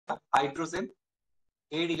Hydrogen,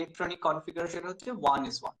 এর electronic configuration হচ্ছে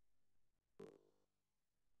 1s1।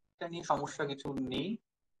 এটা নিয়ে সমস্যা কিছু নেই।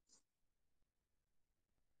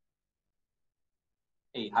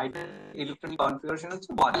 এই ইলেকট্রনিক কনফিগারেশন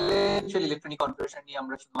হচ্ছে ভ্যালেন্সিয়াল ইলেকট্রনিক কনফিগারেশন নিয়ে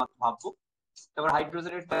আমরা শুধুমাত্র ভাববো। তারপর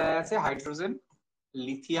হাইড্রোজেনের আছে hydrogen,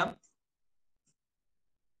 lithium,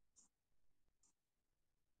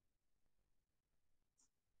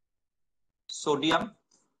 sodium,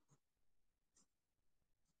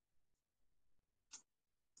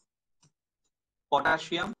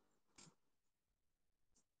 potassium,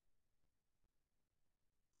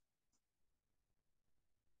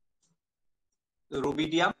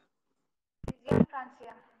 rubidium,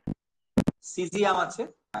 francium, caesium আছে,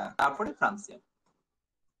 তারপরে ফ্রান্সিয়াম।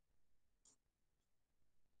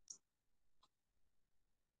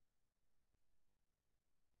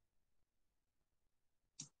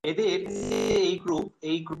 এদের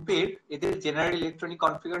এই গ্রুপের এদের জেনারেল ইলেকট্রনিক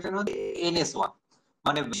কনফিগারেশন হচ্ছে NS1,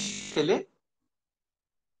 মানে ছেলে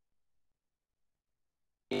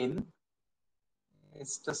n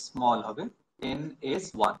টা স্মল হবে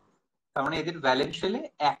NS1, তার মানে এদের ভ্যালেন্স শেলে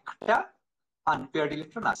একটা আনপেয়ার্ড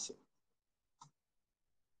ইলেকট্রন আছে।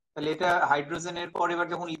 তাহলে এটা হাইড্রোজেনের পর এবার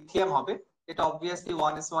যখন লিথিয়াম হবে, এটা অবভিয়াসলি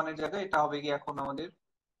 1s1 এর জায়গায় এটা হবে কি এখন আমাদের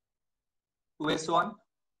 2s1।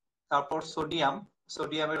 তারপর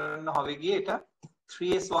সোডিয়ামের জন্য হবে গিয়ে এটা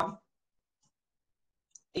 3s1।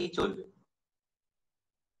 এই চলবে।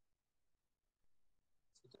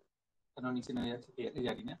 কেন নিচে নেমে যাচ্ছে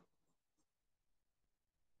জানি না।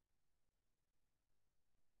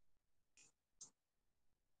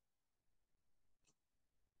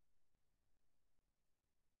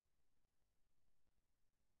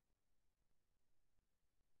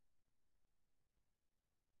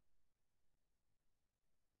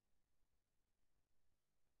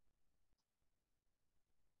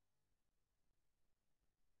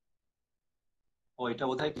 ও এটা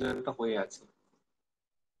বোধহয় কিছু একটা হয়ে আছে।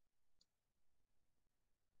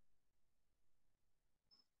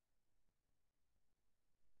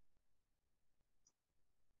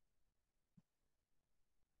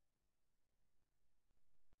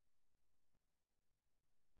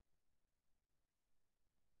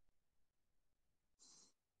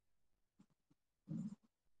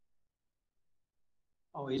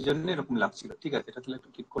 এই জন্য এরকম লাগছিল। ঠিক আছে, এটা তাহলে একটু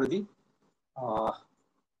ঠিক করে দিই।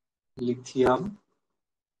 Lithium,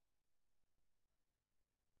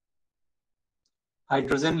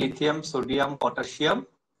 hydrogen, lithium, sodium, potassium,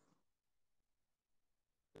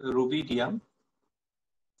 rubidium.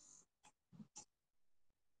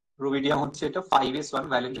 Rubidium হচ্ছে এটা 5s1,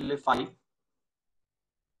 ভ্যালেন্স শেলে 5।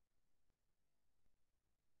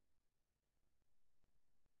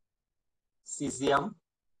 সিজিয়াম,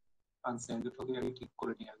 ফ্রান্সিয়াম, দুটোকে আমি ঠিক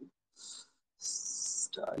করে নিয়ে আসি।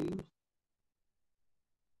 স্টাইল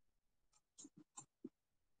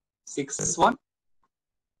 6s1,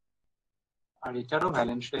 আর এটারও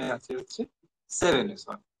ভ্যালেন্স আছে হচ্ছে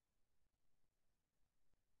 7s1।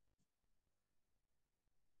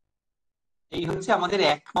 এই হচ্ছে আমাদের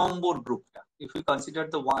 1 নম্বর গ্রুপটা। If you consider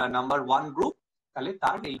the number 1 group, তাহলে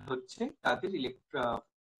তার এই হচ্ছে তাদের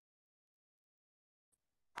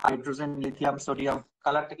হাইড্রোজেন, লিথিয়াম, সোডিয়াম।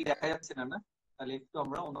 কালারটা কি দেখা যাচ্ছে না? তাহলে একটু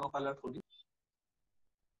আমরা অন্য কালার করি।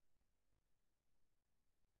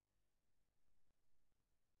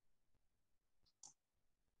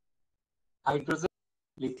 Hydrogen,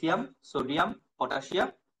 lithium, sodium, potassium,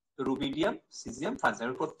 rubidium, caesium, francium,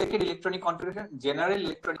 প্রত্যেকের electronic configuration, general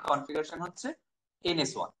electronic configuration হচ্ছে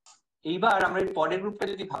NS1। এইবার আমরা পরের গ্রুপটা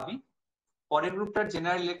যদি ভাবি, পরের গ্রুপটার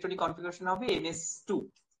জেনারেল ইলেকট্রনিক কনফিগারেশন হবে NS2।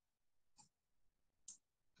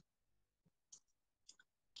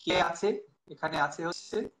 কে আছে এখানে? আছে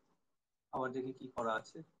হচ্ছে, আবার দেখি কি করা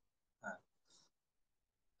আছে। হ্যাঁ,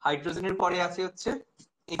 হাইড্রোজেনের পরে আছে হচ্ছে,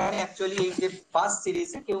 এখানে অ্যাকচুয়ালি এই যে ফার্স্ট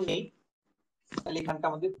সিরিজে কেউ নেই, তাহলে এখানটা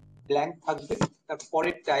আমাদের ব্ল্যাঙ্ক থাকবে। তার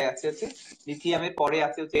পরেরটায় আছে হচ্ছে লিথিয়ামের পরে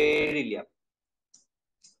আছে হচ্ছে বেরিলিয়াম,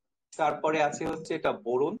 তারপরে আছে হচ্ছে এটা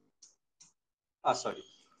বোরন, সরি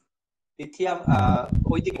লিথিয়াম,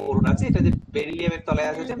 ওইদিকে বোরন আছে, এটা যে বেরিলিয়ামের তলায়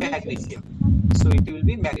আছে হচ্ছে magnesium, so it will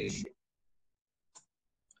be magnesium.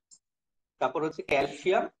 তারপর হচ্ছে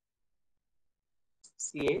ক্যালসিয়াম,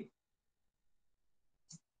 Ca,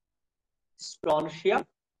 স্ট্রনশিয়াম,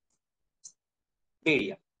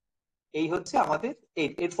 বেরিয়াম। এই হচ্ছে আমাদের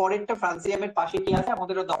এর পরেরটা ফ্রান্সিয়ামের পাশে কি আছে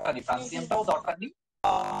আমাদেরও দরকার নেই, ফ্রান্সিয়ামটাও দরকার নেই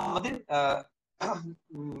আমাদের।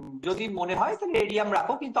 যদি মনে হয় তাহলে রেডিয়াম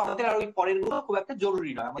রাখো, কিন্তু আমাদের আর ওই পরের গুলো খুব একটা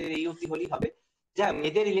জরুরি নয়, আমাদের এই অবধি হলেই হবে। যা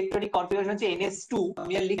এদের ইলেকট্রনিক কনফিগারেশন হচ্ছে NS2,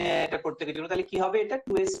 আমি আর লিখি এটা প্রত্যেকের জন্য। তাহলে কি হবে? এটা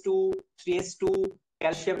 2s2, 3s2,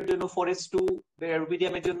 ক্যালসিয়ামের জন্য 4s2,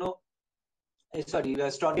 রুবিডিয়ামের জন্য সরি,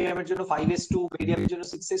 স্ট্রন্টিয়ামের জন্য 5s2, বেরিয়ামের জন্য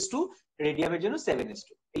 6s2, রেডিয়ামের জন্য 7s2।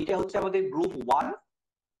 এইটা হচ্ছে আমাদের গ্রুপ 1,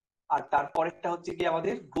 আর তারপরেরটা হচ্ছে কি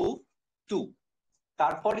আমাদের গ্রুপ 2।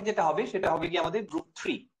 তারপরে যেটা হবে সেটা হবে কি আমাদের গ্রুপ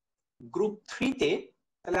 3। গ্রুপ 3 তে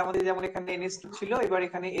তাহলে আমাদের যেমন এখানে NS2 ছিল, এবার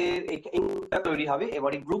এখানে এইটা তৈরি হবে।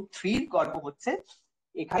 এবারে গ্রুপ 3 এর গল্প হচ্ছে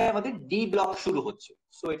এখানে আমাদের ডি ব্লক শুরু হচ্ছে।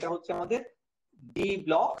 সো এটা হচ্ছে আমাদের ডি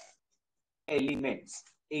ব্লক এলিমেন্টস।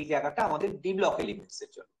 এই জায়গাটা আমাদের ডি ব্লক এলিমেন্টস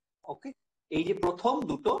এর জন্য। ওকে, এই যে প্রথম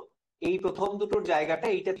দুটো, এই প্রথম দুটোর জায়গাটা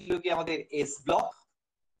এইটা ছিল কি আমাদের এস ব্লক,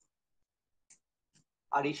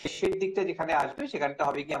 আর এই শেষের দিকটা যেখানে আসবে সেখানটা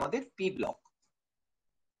হবে কি আমাদের পি ব্লক।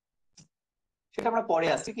 সেটা আমরা পরে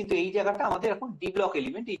আসছি, কিন্তু এই জায়গাটা আমাদের এখন ডি ব্লক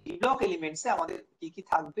এলিমেন্ট। এই ডি ব্লক এলিমেন্টসে আমাদের কি কি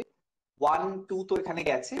থাকবে? 1 2 তো এখানে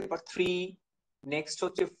গেছে, এবার 3, নেক্সট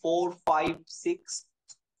হচ্ছে 4 5 6,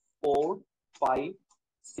 4 5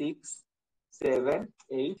 6 7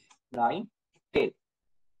 8 9 10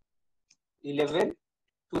 11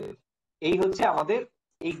 12। এই হচ্ছে আমাদের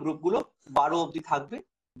এই গ্রুপগুলো 12 অবধি থাকবে।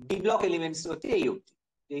 ডি ব্লক এলিমেন্টস হচ্ছে এই অবধি,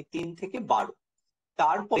 এই 3 থেকে 12।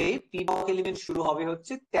 তারপরে পি ব্লক এলিমেন্ট শুরু হবে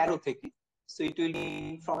হচ্ছে 13 থেকে। সো ইট উইল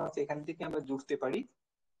ফ্রম, এখান থেকে আমরা জুড়তে পারি,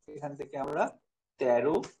 এখান থেকে আমরা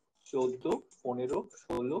 13 14 15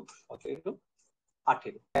 16 17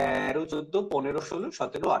 18, 13 14 15 16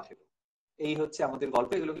 17 18। এই হচ্ছে আমাদের গল্প।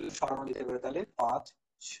 এগুলো সরানো যেতে পারে তাহলে 5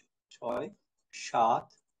 6 7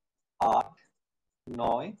 8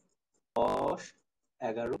 9 10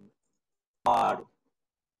 11 12।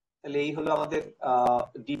 তাহলে এই হলো আমাদের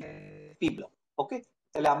ডি ব্লক। ওকে,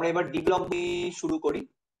 তাহলে আমরা এবার ডি ব্লক দিয়ে শুরু করি।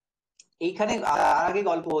 এইখানে আগে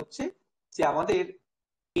গল্প হচ্ছে যে আমাদের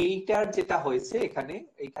এইটার যেটা হয়েছে এখানে,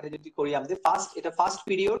 এইখানে যদি করি আমাদের ফার্স্ট, এটা ফার্স্ট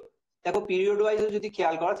পিরিয়ড। দেখো পিরিয়ড ওয়াইজ যদি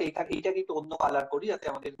খেয়াল করা, এইটাকে একটু অন্য কালার করি যাতে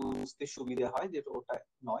আমাদের বুঝতে সুবিধা হয় যে ওটা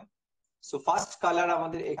নয়। সো ফার্স্ট কালার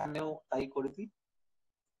আমাদের এখানেও তাই করে দিই।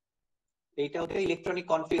 এইটা হচ্ছে ইলেকট্রনিক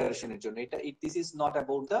কনফিগারেশনের জন্য। এটা this is not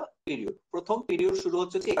about the period. প্রথম পিরিয়ড শুরু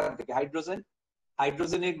হচ্ছে এখান থেকে হাইড্রোজেন।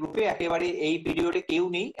 হাইড্রোজেনের গ্রুপে একেবারে এই পিরিয়ডে কেউ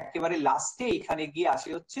নেই, একেবারে লাস্টে এখানে গিয়ে আসে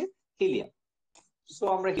হচ্ছে হিলিয়াম। সো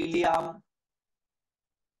আমরা হিলিয়াম,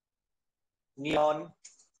 নিয়ন,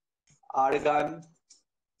 আর্গন,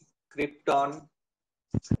 ক্রিপ্টন,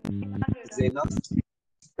 জেনন,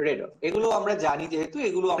 রেডন, এগুলো আমরা জানি, যেহেতু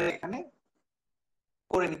এগুলো আমরা এখানে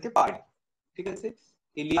করে নিতে পারি। ঠিক আছে,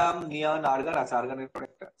 হিলিয়াম, নিয়ন, আর্গন আছে, আর্গনের পর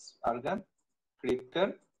একটা আর্গন, ক্রিপ্টন,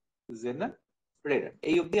 জেনন, রেডন।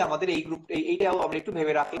 এই অবধি আমাদের এই গ্রুপ, এইটাও আমরা একটু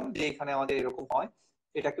ভেবে রাখলাম যে এখানে আমাদের এরকম হয়।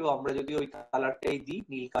 এটাকেও আমরা যদি ওই কালারটাই দিই,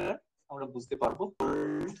 নীল কালার, আমরা বুঝতে পারবো।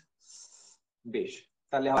 বেশ,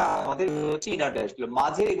 তাহলে আমাদের হচ্ছে ইনার ড্যাশ গুলো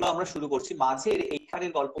মাঝে, এগুলো আমরা শুরু করছি মাঝের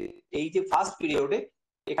এইখানের গল্প। এই যে ফার্স্ট পিরিয়ডে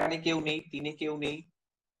এখানে কেউ নেই, 3-এ কেউ নেই,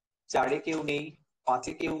 4-এ কেউ নেই,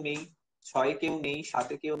 5-এ কেউ নেই, 6-এ কেউ নেই,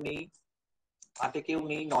 7-এ কেউ নেই, 8-এ কেউ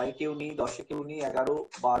নেই, 9-এ কেউ নেই, 10-এ কেউ নেই, 11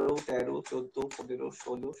 12 13 14 15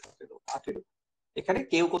 16 17 18, এখানে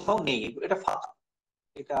কেউ কোথাও নেই, এটা ফাঁকা।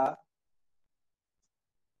 এটা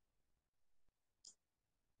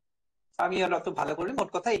আমি আর অত ভালো করে, মোট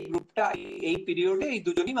কথা এই গ্রুপটা, এই পিরিয়ডে এই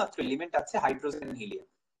দুজনই মাত্র এলিমেন্ট আছে, হাইড্রোজেন হিলিয়াম।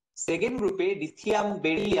 সেকেন্ড গ্রুপে লিথিয়াম,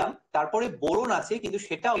 বেরিলিয়াম, তারপরে বোরন আছে, কিন্তু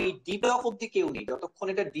সেটা ওই ডি ব্লক অব্দি কেউ নেই। যতক্ষণ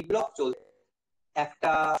এটা ডি ব্লক চলছে,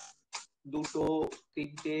 1টা 2টো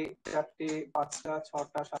 3টে 4টে 5টা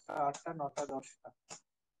 6টা 7টা 8টা 9টা 10টা,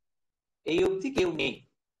 এই অবধি কেউ নেই,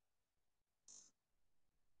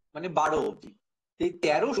 মানে 12 অবধি। এই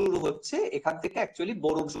 13 শুরু হচ্ছে এখান থেকে, অ্যাকচুয়ালি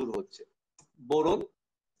বোরন শুরু হচ্ছে। Boron,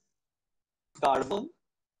 carbon,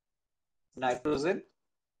 nitrogen,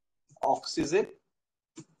 oxygen,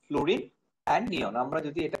 fluorine and নিয়ন। আমরা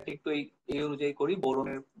যদি এটাকে একটু এই অনুযায়ী করি,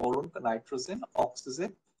 বোরন নাইট্রোজেন অক্সিজেন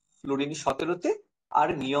ফ্লোরিন 17তে, আর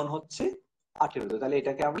নিয়ন হচ্ছে 18তে, তাহলে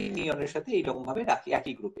এটাকে আমরা নিয়নের সাথে এইরকম ভাবে রাখি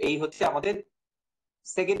একই গ্রুপ। এই হচ্ছে আমাদের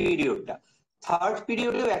সেকেন্ড পিরিয়ডটা। থার্ড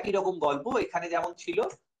পিরিয়ডেও একই রকম গল্প, এখানে যেমন ছিল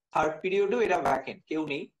থার্ড পিরিয়ডেও এরা ভ্যাকেন্ট, কেউ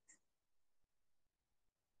নেই,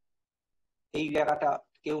 এই জায়গাটা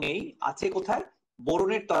কেউ নেই। আছে কোথায়?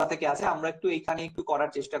 বোরনের তলা থেকে আছে। আমরা একটু এইখানে একটু করার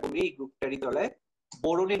চেষ্টা করি, এই গ্রুপটারই তলায়,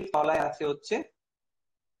 বোরনের তলায় আছে হচ্ছে,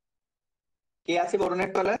 কে আছে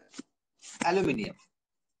বোরনের তলায়? অ্যালুমিনিয়াম।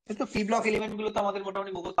 তো পি ব্লক এলিমেন্ট গুলো তো আমাদের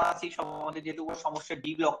মোটামুটি মুখস্থ আছেই সব আমাদের, যেহেতু সমস্যা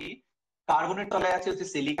ডি ব্লকে। কার্বনের তলায় আছে হচ্ছে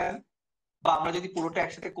সিলিকন, বা আমরা যদি পুরোটা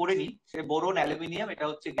একসাথে করে নিই, সে বোরন, অ্যালুমিনিয়াম, এটা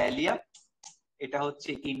হচ্ছে গ্যালিয়াম, এটা হচ্ছে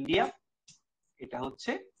ইন্ডিয়াম, এটা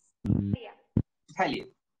হচ্ছে থ্যালিয়াম।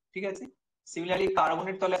 ঠিক আছে, সিমিলারলি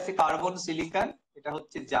কার্বনের তলায় আছে কার্বন, সিলিকন, এটা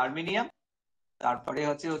হচ্ছে জার্মেনিয়াম, তারপরে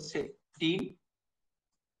হচ্ছে টিন,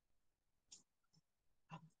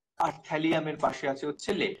 আর থ্যালিয়ামের পাশে আছে হচ্ছে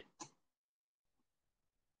লেড।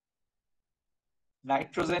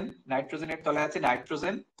 নাইট্রোজেনের তলায় আছে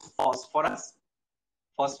নাইট্রোজেন, ফসফরাস,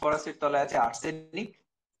 ফসফরাসের তলায় আছে আর্সেনিক,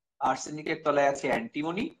 আর্সেনিকের তলায় আছে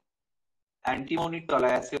অ্যান্টিমনি, অ্যান্টিমনির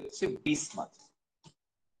তলায় আছে হচ্ছে বিসমাথ।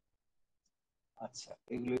 আচ্ছা,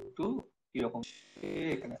 এগুলো একটু কিরকম,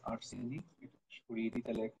 এখানে আর্সেনিক সরিয়ে দিই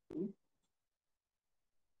তাহলে একটু।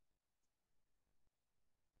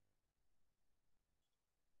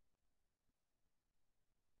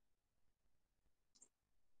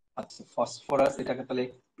 আচ্ছা, ফসফরাস এটাকে তাহলে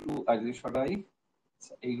একটু আগে সরাই।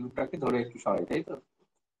 আচ্ছা, এই গ্রুপটাকে ধরে একটু সরাই, তাই তো?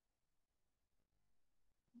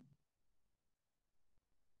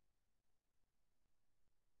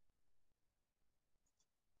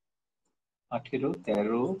 আঠেরো,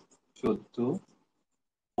 13, 14,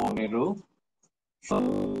 15,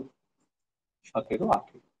 17,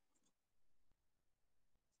 18।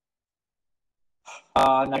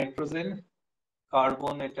 নাইট্রোজেন,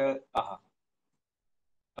 কার্বন, এটা আহা,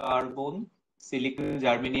 carbon, silicon,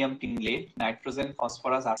 germanium, টিনলেড, nitrogen,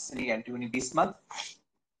 phosphorus, arsenic, antimony, bismuth.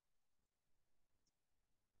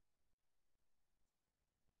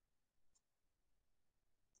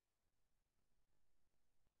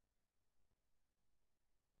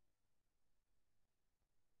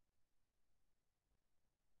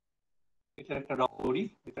 এটার একটা রং করি,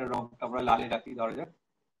 এটার রংটা আমরা লালে রাখি ধরা যাক।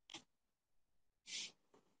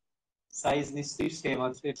 সাইজ নিশ্চয়ই সেম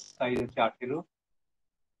আছে, সাইজ আছে 18,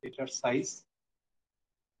 এটার সাইজ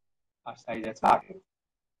আর সাইজ আছে 18।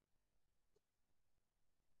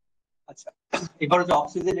 আচ্ছা, এবার হচ্ছে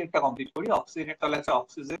অক্সিজেন একটা কমপ্লিট করি। অক্সিজেনের তলায় আছে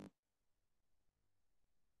oxygen,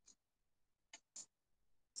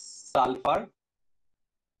 sulphur,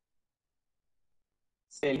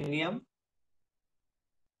 selenium,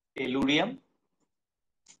 tellurium,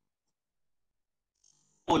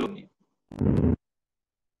 polonium.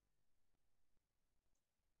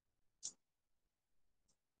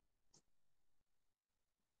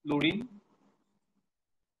 Fluorine,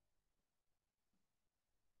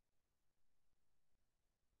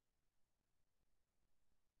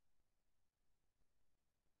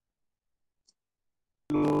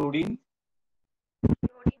 fluorine,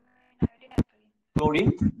 chlorine.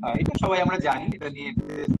 এটা সবাই আমরা জানি, এটা নিয়ে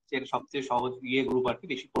সবচেয়ে সহজ গ্রুপ আর কি,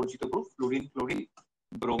 বেশি পরিচিত group. Fluorine, chlorine,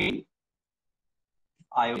 bromine,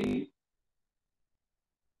 iodine,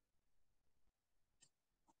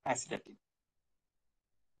 অ্যাসিটাটিন।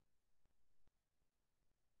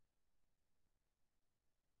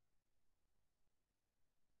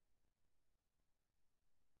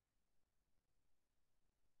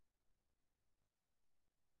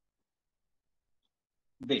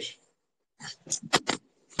 বেশ,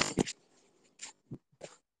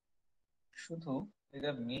 শুধু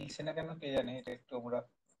এটা মিলছে না কেন কে জানে, এটা একটু আমরা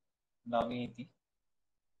নামিয়ে দিই।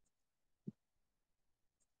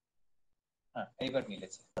 হ্যাঁ, এইবার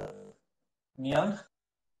মিলেছে। নিয়ন,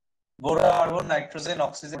 বোরো, কার্বন, নাইট্রোজেন,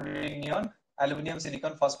 অক্সিজেন, নিয়ন, aluminium,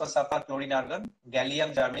 silicon, phosphorus, sulphur, chlorine, argon, gallium,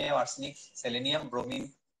 germanium, arsenic, selenium, bromine,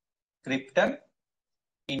 krypton,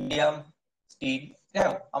 indium, still.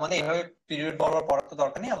 দেখো, আমাদের এভাবে পিরিয়ড বরাবর পড়ার তো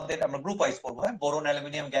দরকার নেই, আমাদের আমরা গ্রুপ ওয়াইজ পড়বো। হ্যাঁ, boron,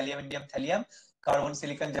 aluminium, gallium, indium, thallium, carbon,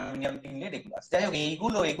 silicon, germanium, টিনলেড, এগুলো আছে। যাই হোক,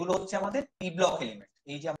 এগুলো হচ্ছে আমাদের পি ব্লক এলিমেন্ট।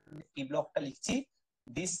 এই যে আমরা পি ব্লকটা লিখছি,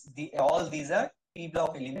 all this R P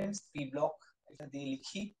block elements. P block এটা দিয়ে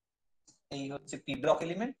লিখি, এই হচ্ছে পি ব্লক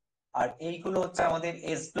এলিমেন্ট। আর এইগুলো হচ্ছে আমাদের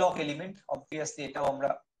এস ব্লক এলিমেন্ট। অবভিয়াসলি এটাও আমরা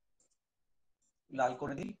লাল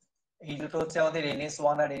করে দিই। এই দুটো হচ্ছে আমাদের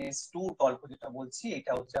NS1 আর NS2 গল্প যেটা বলছি,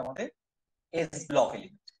 এটা হচ্ছে আমাদের এস ব্লক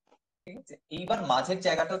এলিমেন্ট। ঠিক আছে, এইবার মাঝের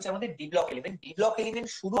জায়গাটা হচ্ছে আমাদের D block element. D block element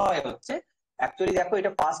শুরু হয় হচ্ছে, অ্যাকচুয়ালি দেখো,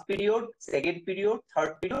 এটা first period, second period,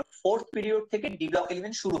 third period, fourth period থেকে ডি ব্লক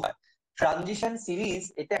এলিমেন্ট শুরু হয়। ট্রানজিশন সিরিজ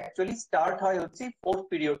এটা অ্যাকচুয়ালি স্টার্ট হয় হচ্ছে ফোর্থ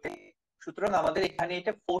পিরিয়ড থেকে। সুতরাং আমাদের এখানে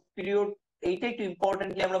এটা ফোর্থ পিরিয়ড, এইটা একটু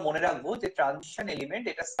ইম্পর্টেন্টলি আমরা মনে রাখবো যে ট্রানজিশন এলিমেন্ট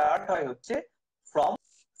এটা স্টার্ট হয় হচ্ছে ফ্রম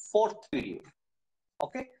ফোর্থ পিরিয়ড।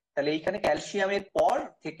 ওকে, তাহলে এইখানে ক্যালসিয়ামের পর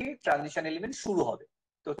থেকে ট্রানজিশন এলিমেন্ট শুরু হবে।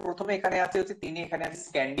 তো প্রথমে এখানে আছে হচ্ছে এখানে আছে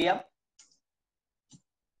স্ক্যান্ডিয়াম,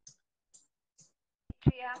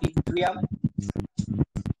 ইট্রিয়াম,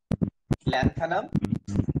 ল্যান্থানাম,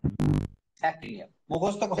 অ্যাক্টিনিয়াম।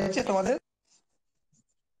 মুখস্থ হয়েছে তোমাদের?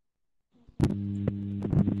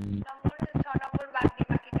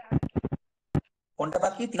 কোনটা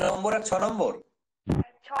বাকি? 3 নম্বর আর 6 নম্বর?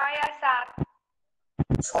 6 আর 7।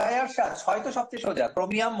 6 আর 7। 6 তো সবচেয়ে সোজা,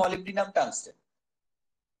 ক্রোমিয়াম, মলিবডিনাম, টাংস্টেন।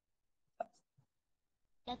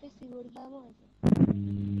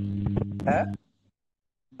 হ্যাঁ,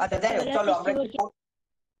 আচ্ছা, যাই হোক, চলো আমরা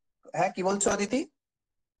হ্যাঁ, কি বলছো অদিতি?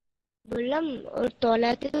 বললাম ওর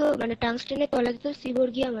তলাতে তো মানে টাংস্টেনের তলাতে তো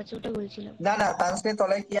সিবর্গিয়াম আছে, ওটা বলছিলাম। না না, টাংস্টেনের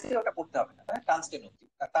তলায় কি আছে ওটা পড়তে হবে না। হ্যাঁ, টাংস্টেন অব্দি,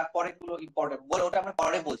 তারপরে গুলো ইম্পর্টেন্ট বলে ওটা আমরা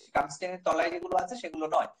পরে বলছি। টাংস্টেনের তলায় যেগুলো আছে সেগুলো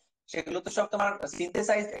নয়, সেগুলো তো সব তোমার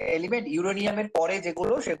সিনথেসাইজড এলিমেন্ট। ইউরেনিয়ামের পরে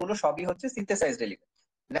যেগুলো সেগুলো সবই হচ্ছে সিনথেসাইজড এলিমেন্ট,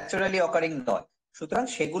 ন্যাচারালি অকারিং নয়। সুতরাং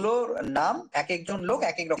সেগুলোর নাম এক একজন লোক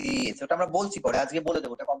এক এক রকম দিয়েছে, ওটা আমরা বলছি পরে, আজকে বলে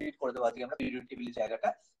দেবো, ওটা কমপ্লিট করে দেবো আজকে আমরা পিরিয়ডিক টেবিলের জায়গাটা।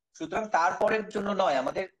 সুতরাং তারপরের জন্য নয়,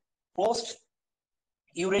 আমাদের পোস্ট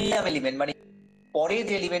ইউরেনিয়াম এলিমেন্ট মানে পরে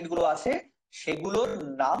যে এলিমেন্ট গুলো আছে সেগুলোর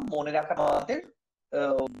নাম মনে রাখা আমাদের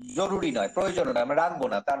জরুরি নয়, প্রয়োজন নয়, আমরা রাখবো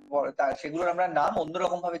না। তারপর সেগুলোর আমরা নাম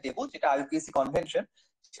অন্যরকম ভাবে দেবো, যেটা আইইউপিএসসি কনভেনশন,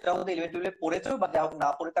 সেটা আমাদের ইলেভেন টুয়েলভে পড়েছো বা যা হোক না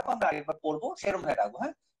পড়ে থাকো, আমরা আরেকবার পড়বো, সেরকম ভাবে রাখবো।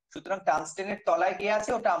 হ্যাঁ, সুতরাং টাংস্টেনের তলায় গিয়ে আছে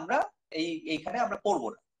ওটা আমরা এইখানে আমরা পড়বো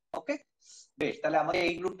না। ওকে, বেশ, তাহলে আমাদের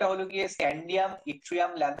এই গ্রুপটা হলো গিয়ে স্ক্যান্ডিয়াম,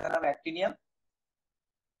 ইট্রিয়াম, ল্যান্থানাম, অ্যাক্টিনিয়াম।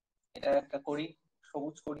 এটা একটা করি,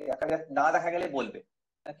 সবুজ করি, দেখা যাচ্ছে না, দেখা গেলে বলবে।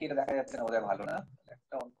 নাকি এটা দেখা যাচ্ছে না, বোধহয় ভালো না,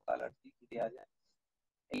 একটা অন্য কালার দিয়ে কি দেওয়া যায়,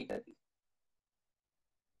 এইটা দিই,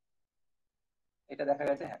 এটা দেখা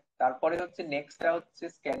গেছে। হ্যাঁ, তারপরে হচ্ছে নেক্সটটা হচ্ছে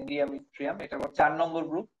স্ক্যান্ডিয়াম, ইট্রিয়াম, এটা 4 নম্বর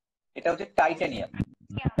গ্রুপ। এটা হচ্ছে টাইটানিয়াম,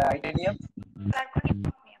 টাইটানিয়াম,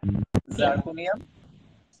 জার্কোনিয়াম,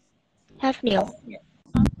 হ্যাফনিয়াম। হফনিয়াম।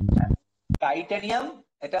 টাইটানিয়াম,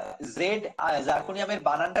 এটা জেড, জার্কোনিয়ামের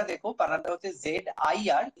বানানটা দেখো, বানানটা হচ্ছে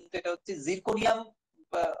ZIR, কিন্তু এটা হচ্ছে জিরকোনিয়াম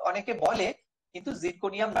অনেকে বলে, কিন্তু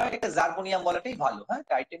জিরকোনিয়াম নয়, এটা জার্কোনিয়াম বলাটাই ভালো। হ্যাঁ,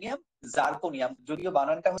 টাইটানিয়াম, জার্কোনিয়াম, যদিও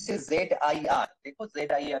বানানটা হচ্ছে ZIR, দেখো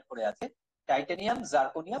ZIR করে আছে, টাইটানিয়াম,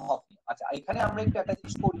 জার্কোনিয়াম, হফনিয়াম। আচ্ছা, এখানে আমরা একটু একটা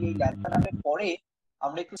জিনিস করি, এই ল্যান্থানামের পরে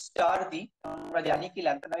আমরা একটু স্টার দিই। আমরা জানি কি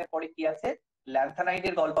ল্যান্থানামের পরে কি আছে,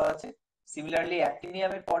 ল্যান্থানাইডের গল্প আছে। সিমিলারলি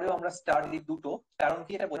অ্যাক্টিনিয়ামের পরেও আমরা স্টার দিই দুটো, কারণ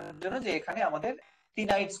কি, এটা বোঝার জন্য যে এখানে আমাদের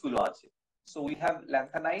টিনাইটস গুলো আছে। So we have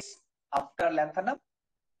lanthanides after lanthanum.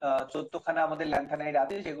 14খানা আমাদের ল্যান্থানাইড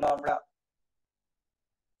আছে, যেগুলো আমরা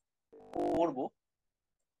পড়বো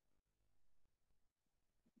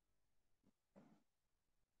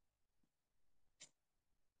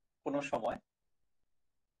কোনো সময়।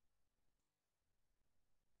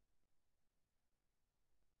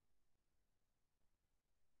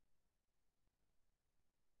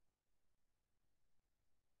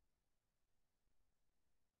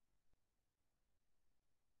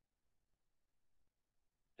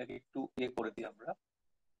 এটাকে একটু করে দিই আমরা।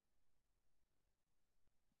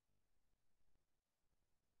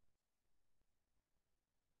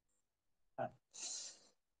 হ্যাঁ,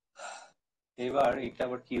 এবার এটা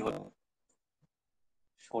আবার কি হলো,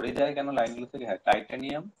 সরে যায় কেন লাইনগুলো থেকে? হ্যাঁ,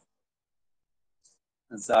 টাইটানিয়াম,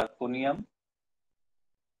 জার্কোনিয়াম,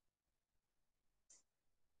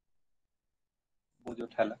 বুঝো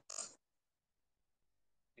ঠেলা,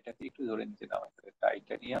 এটাকে একটু ধরে নিতে নাও,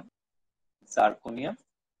 টাইটানিয়াম, জার্কোনিয়াম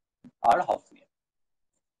আর হফনিয়াম।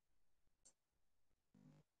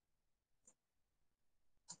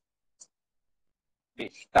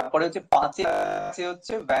 বেশ, তারপরে হচ্ছে 5-এ আছে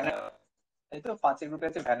হচ্ছে তাই তো, 5-এর গ্রুপে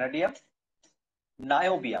আছে ভ্যানাডিয়াম,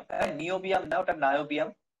 নায়োবিয়াম, হ্যাঁ নিওবিয়াম না, ওটা নায়োবিয়াম,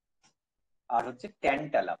 আর হচ্ছে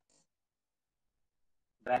tantalum.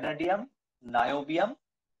 Vanadium, niobium,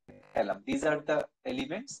 tantalum, these are the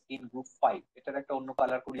elements in group 5। এটার একটা অন্য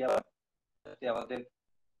কালার করি আবার, যাতে আমাদের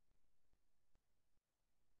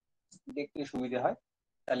দেখতে সুবিধা হয়।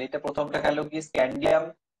 তাহলে এটা প্রথমটা গেল কি স্ক্যান্ডিয়াম,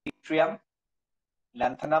 ইট্রিয়াম,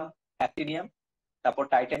 ল্যান্থানাম, অ্যাক্টিনিয়াম, তারপর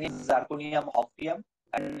titanium, zirconium, হফনিয়াম,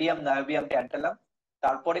 vanadium, niobium, tantalum.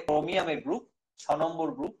 তারপরে ক্রোমিয়ামের গ্রুপ, 6 নম্বর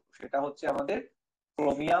গ্রুপ, সেটা হচ্ছে আমাদের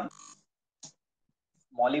chromium,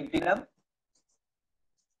 molybdenum,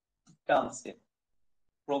 tungsten.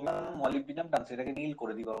 Chromium, molybdenum, tungsten, এটাকে নীল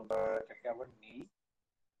করে দিব, এটাকে আবার নীল,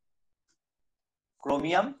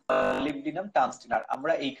 ক্রোমিয়াম, মলিবডিনাম, টাংস্টেন। আর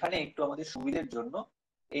আমরা এইখানে একটু আমাদের সুবিধার জন্য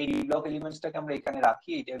এই ডি ব্লক এলিমেন্টসটাকে আমরা এখানে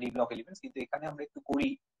রাখি, এটা ডি ব্লক এলিমেন্টস, কিন্তু এখানে আমরা একটু করি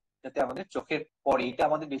যাতে আমাদের চোখের পড়ে। এটা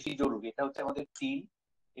আমাদের বেশি জরুরি। এটা হচ্ছে আমাদের 3,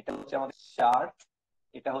 এটা হচ্ছে আমাদের 4,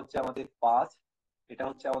 এটা হচ্ছে আমাদের 5, এটা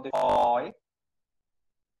হচ্ছে আমাদের 6,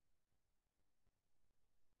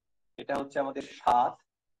 এটা হচ্ছে আমাদের 7,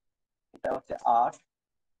 এটা হচ্ছে 8,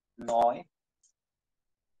 9,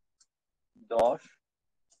 10,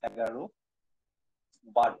 11,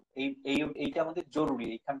 12। এইটা আমাদের জরুরি,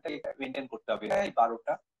 এইখানটা এটা মেনটেন করতে হবে, এই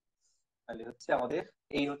 12টা। তাহলে হচ্ছে আমাদের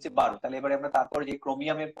এই হচ্ছে 12। তাহলে এবারে আমরা তারপরে যে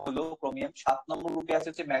ক্রোমিয়ামের হলো, ক্রোমিয়াম 7 নম্বর গ্রুপে আছে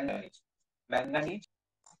হচ্ছে ম্যাঙ্গানিজ, ম্যাঙ্গানিজ,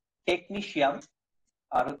 টেকনিশিয়াম,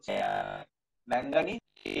 আর হচ্ছে ম্যাঙ্গানিজ,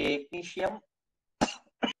 টেকনিশিয়াম,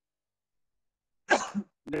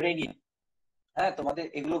 রেনিয়াম। হ্যাঁ, তোমাদের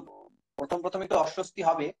এগুলো প্রথম প্রথম একটু অস্বস্তি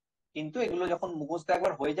হবে, কিন্তু এগুলো যখন মুখস্থ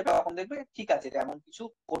একবার হয়ে যাবে তখন দেখবে ঠিক আছে, এটা এমন কিছু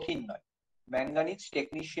কঠিন নয়। ম্যাঙ্গানিজ,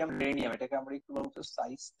 টেকনিশিয়াম, রেনিয়াম, এটাকে আমরা একটু বলতো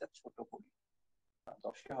সাইজটা ছোট করি,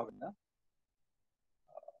 10-এ হবে না,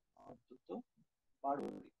 অন্তত 12,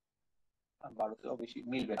 12তেও বেশি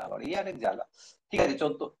মিলবে না, আবার এই আরেক জ্বালা। ঠিক আছে,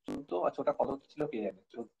 14, 14, আচ্ছা ওটা কত ছিল কে জানে,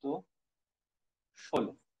 14,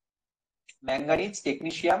 16। ম্যাঙ্গানিজ,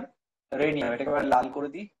 টেকনিশিয়াম, রেনিয়াম, এটাকে এবার লাল করে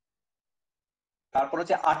দিই। তারপর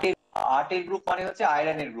হচ্ছে আটের গ্রুপ মানে হচ্ছে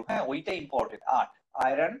আয়রনের গ্রুপ, হ্যাঁ ওইটা important.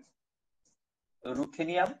 Iron,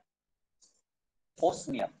 ruthenium,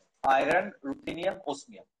 osmium, iron, ruthenium,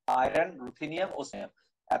 osmium, iron, ruthenium, osmium.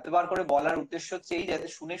 এতবার করে বলার উদ্দেশ্য হচ্ছে এই যাতে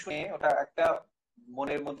শুনে শুনে ওটা একটা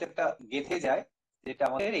মনের মধ্যে একটা গেঁথে যায়, যেটা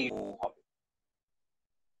আমাদের এই হবে।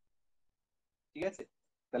 ঠিক আছে,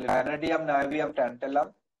 তাহলে ভ্যানাডিয়াম, নায়োবিয়াম, ট্যান্টালাম,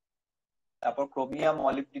 তারপর chromium,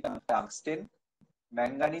 molybdenum, tungsten,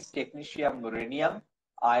 manganese, technetium, রেনিয়াম,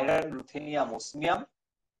 iron, ruthenium, osmium,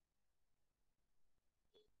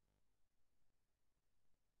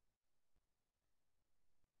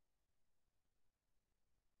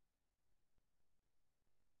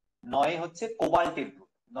 নয় হচ্ছে কোবাল্টের গ্রুপ।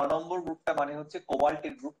 9 নম্বর গ্রুপটা মানে হচ্ছে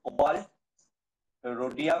কোবাল্টের গ্রুপ, কোবাল্ট,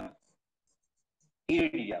 রোডিয়াম,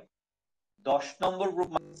 ইরিডিয়াম। 10 নম্বর গ্রুপ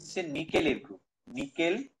মানে হচ্ছে নিকেলের গ্রুপ,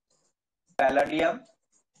 নিকেল, প্যালাডিয়াম,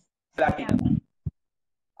 প্লাটিনাম।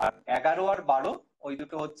 আর 11 আর 12 ওই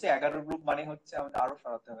দুটো হচ্ছে 11 গ্রুপ মানে হচ্ছে আমাদের, আরো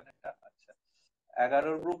সরাতে হবে না এটা, আচ্ছা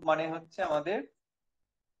 11 গ্রুপ মানে হচ্ছে আমাদের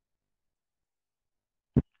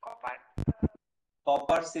কপার,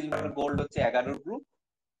 কপার, সিলভার, গোল্ড হচ্ছে 11 গ্রুপ।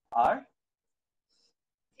 আর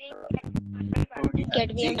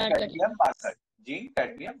cadmium, zinc, mercury. Cadmium, mercury, zinc,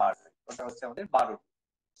 cadmium, mercury, ওটা হচ্ছে আমাদের 12।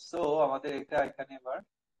 সো আমাদের এটা এখানে এবার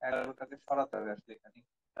 11টাকে সরাতে হবে, আসলে এখানে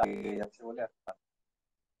আগে যাচ্ছে বলে।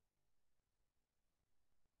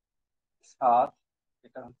 7,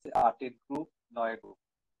 এটা হচ্ছে 8-এর গ্রুপ, 9 গ্রুপ,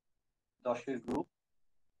 10-এর গ্রুপ।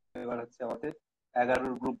 এবার হচ্ছে আমাদের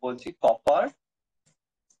 11-র গ্রুপ বলছি কপার,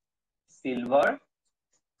 সিলভার,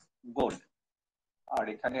 গোল্ড। আর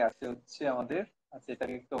এখানে আছে হচ্ছে আমাদের, আচ্ছা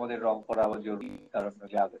এটাকে একটু আমাদের রং করা আবার জরুরি, কারণ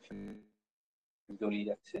নইলে আগে জ্বলিয়ে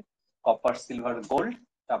যাচ্ছে। কপার, সিলভার, গোল্ড,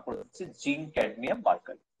 তারপর হচ্ছে জিঙ্ক, ক্যাডমিয়াম,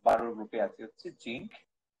 মার্কারি। 12 গ্রুপে আছে হচ্ছে জিঙ্ক।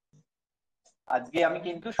 আজকে আমি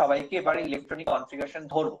কিন্তু সবাইকে এবারে ইলেকট্রনিক কনফিগারেশন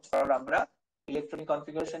ধরবো, কারণ আমরা ইলেকট্রনিক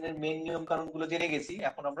কনফিগারেশনের মেন নিয়ম কানুন গুলো জেনে গেছি,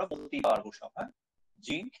 এখন আমরা বলতেই পারবো সব। হ্যাঁ,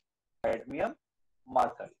 zinc, cadmium,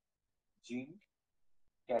 mercury, zinc,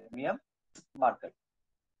 cadmium, mercury.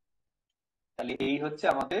 তাহলে এই হচ্ছে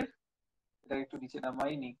আমাদের, এটা একটু নিচে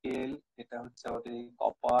নামাই, নিকেল, এটা হচ্ছে আমাদের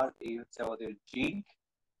কপার, এই হচ্ছে আমাদের জিঙ্ক।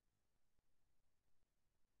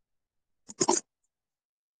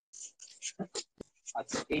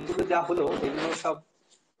 আচ্ছা এইগুলো যা হলো এগুলো সব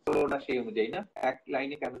হলো না সেই অনুযায়ী, না এক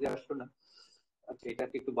লাইনে কেন যে আসলো না। আচ্ছা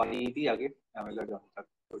এটাকে একটু বানিয়ে দিই আগে, ঝামেলা জনতা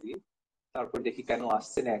করিয়ে, তারপর দেখি কেন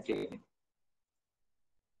আসছে না এক লাইনে।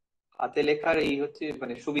 হাতে লেখার এই হচ্ছে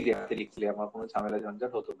মানে সুবিধে, হাতে লিখলে আমার কোনো ঝামেলা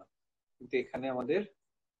ঝঞ্ঝাট হতো না। কিন্তু এখানে আমাদের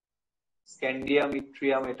স্ক্যান্ডিয়াম,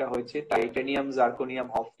 ইট্রিয়াম, এটা হয়েছে টাইটানিয়াম, জার্কোনিয়াম,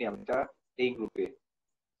 হফনিয়াম, এটা এই গ্রুপে,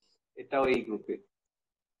 এটাও এই গ্রুপে,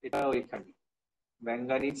 এটাও এখানে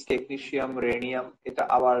ম্যাঙ্গানিজ, টেকনিশিয়াম, রেনিয়াম, এটা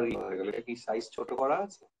আবার হয়ে গেল। এটা কি সাইজ ছোট করা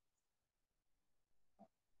আছে?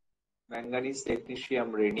 Manganese, technetium,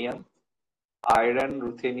 রেনিয়াম, iron,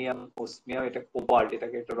 ruthenium, osmium, এটা কোবাল্ট,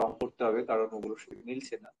 এটাকে একটা রং করতে হবে কারণ ওগুলো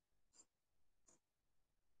মিলছে না।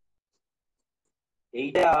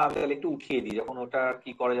 এইটা আমি তাহলে একটু উঠিয়ে দিই, যখন ওটা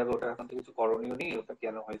কি করা যাবে, ওটা এখন তো কিছু করণীয় নেই, ওটা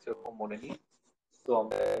কেন হয়েছে ওরকম মনে নেই, তো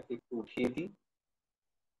আমরা একটু উঠিয়ে দিই,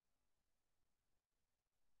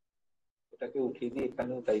 ওটাকে উঠিয়ে দিই,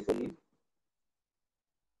 এখানেও তাই করি।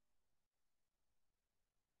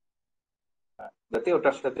 যাতে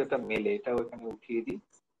ওটার সাথে ওটা মেলে, এটাও এখানে উঠিয়ে দিই,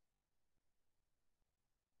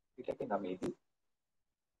 এটাকে নামিয়ে দিই।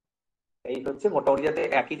 এই হচ্ছে মোটামুটি যাতে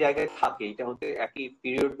একই জায়গায় থাকে, এটা হচ্ছে একই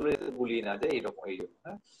পিরিয়ড গুলো যাতে গুলিয়ে না যায়, এরকম এই জন্য।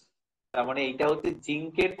 হ্যাঁ, তার মানে এইটা হচ্ছে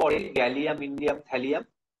জিঙ্কের পরে গ্যালিয়াম, ইন্ডিয়াম, থ্যালিয়াম,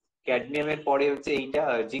 ক্যাডমিয়ামের পরে হচ্ছে এইটা,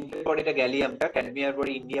 জিঙ্কের পরে এটা গ্যালিয়ামটা, ক্যাডমিয়ামের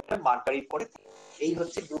পরে ইন্ডিয়ামটা, মার্কারির পরে। এই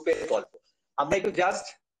হচ্ছে গ্রুপের গল্প। আমরা একটু জাস্ট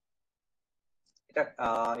এটা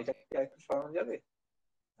এটা একটু সরানো যাবে।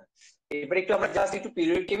 এবার একটু আমরা জাস্ট একটু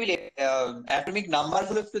পিরিয়ড টেবিলে অ্যাটমিক নাম্বার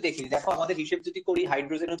গুলো একটু দেখি। দেখো আমাদের হিসেব যদি করি,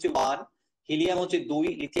 হাইড্রোজেন হচ্ছে 1, হিলিয়াম হচ্ছে 2,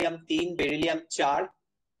 লিথিয়াম 3, বেরিলিয়াম 4,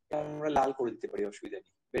 আমরা লাল করে দিতে পারি, অসুবিধা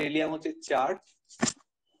নেই। বেরিলিয়াম হচ্ছে 4,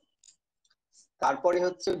 তারপরে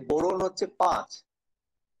হচ্ছে বোরন হচ্ছে 5।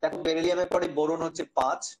 দেখো বেরিলিয়ামের পরে বোরন হচ্ছে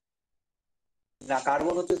 5, না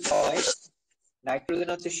কার্বন হচ্ছে 6, নাইট্রোজেন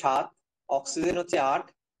হচ্ছে 7, অক্সিজেন হচ্ছে 8,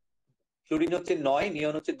 ফ্লুরিন হচ্ছে 9,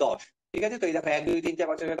 নিয়ন হচ্ছে 10। ঠিক আছে, তো এই দেখো 1 2 3 4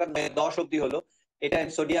 5 6 7 10 অব্দি হলো। এটা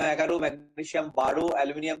sodium 11, magnesium 12,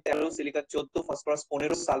 aluminium 13, silicon 14, phosphorus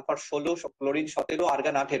 15, sulphur 16, chlorine 17,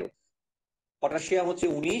 argon 18, potassium হচ্ছে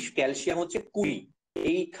 19, ক্যালসিয়াম হচ্ছে 20।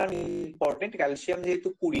 এইখানে ইম্পর্টেন্ট, ক্যালসিয়াম যেহেতু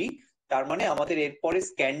 20, তার মানে আমাদের এরপরে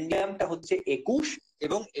স্ক্যান্ডিয়ামটা হচ্ছে 21,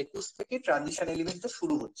 এবং 21 থেকে ট্রানজিশন এলিমেন্ট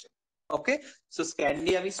শুরু হচ্ছে। ওকে, সো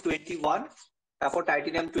স্ক্যান্ডিয়াম ইজ 21, তারপর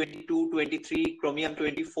titanium 22, 23, chromium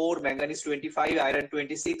 24, manganese 25, iron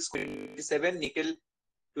 26, 27, nickel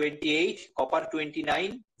 28, copper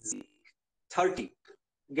 29, 30,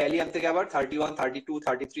 gallium থেকে আবার 31, 32,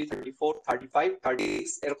 33, 34, 35, 36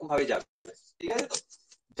 এরকম ভাবে যাবে। ঠিক আছে তো?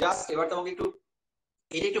 জাস্ট এবার তোমাকে একটু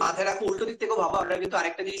এটা একটু মাথায় রাখো, উল্টো দিক থেকেও ভাবো। আমরা কিন্তু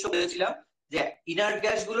আরেকটা জিনিসও বলেছিলাম যে ইনার্ট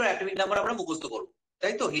গ্যাস গুলোর অ্যাটমিক নাম্বার আমরা মুখস্থ করবো,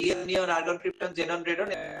 তাই তো? হিলিয়াম, নিয়ন, argon, krypton, xenon, radon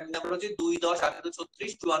number হচ্ছে 2, 10, 18,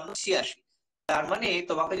 36, 54, 86। তার মানে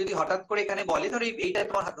তোমাকে যদি হঠাৎ করে এখানে বলে, ধরো এইটা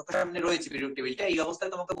তোমার হাতের সামনে রয়েছে পিরিয়ড টেবিলটা, এই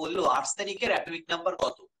অবস্থায় তোমাকে বললো আর্সেনিকের অ্যাটমিক নাম্বার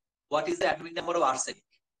কত, what is the atomic number of arsenic,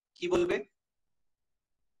 কি বলবে?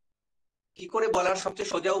 কি করে বলার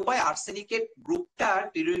সবচেয়ে সোজা উপায়, আর্সেনিকের গ্রুপটার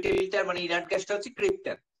পিরিয়ড টেবিলটার মানে ইনার্ট গ্যাসটা হচ্ছে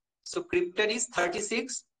ক্রিপ্টন। সো ক্রিপ্টন ইজ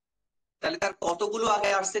 36, তাহলে তার কতগুলো আগে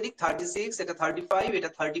আর্সেনিক? 36, এটা 35, এটা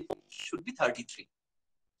 34, শুড বি 33।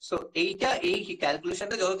 সো এইটা, এই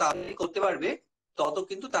ক্যালকুলেশনটা যত তাড়াতাড়ি করতে পারবে তত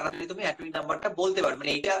কিন্তু তাড়াতাড়ি তুমি অ্যাটমিক নাম্বারটা বলতে পারবে।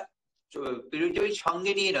 মানে এইটা পিরিয়ড টেবিল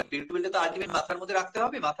সঙ্গে নিয়ে নয়, পিরিয়ড টেবিলটা তো আলটিমেট মাথার মধ্যে রাখতে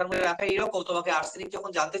হবে। মাথার মধ্যে রাখা এরকম, তোমাকে আর্সেনিক যখন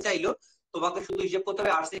জানতে চাইলো তোমাকে শুধু হিসেব করতে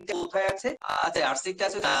হবে আর্সেনিকটা কোথায় আছে। আচ্ছা, আর্সেনিকটা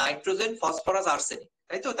আছে নাইট্রোজেন, ফসফরাস, আর্সেনিক,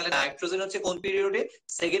 তাই তো? তাহলে নাইট্রোজেন হচ্ছে কোন পিরিয়ডে?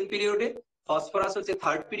 সেকেন্ড পিরিয়ডে। ফসফরাস হচ্ছে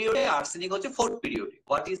থার্ড পিরিয়ডে, আর্সেনিক হচ্ছে ফোর্থ পিরিয়ডে।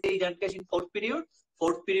 What is the inert gas in fourth period?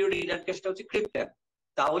 Fourth পিরিয়ডে ইনার্ট গ্যাসটা হচ্ছে ক্রিপ্টন।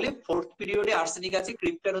 তাহলে ফোর্থ পিরিয়ডে আর্সেনিক আছে,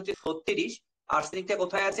 ক্রিপ্টন হচ্ছে 36। আর্সেনিকটা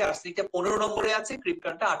কোথায় আছে? আর্সেনিকটা 15 নম্বরে আছে,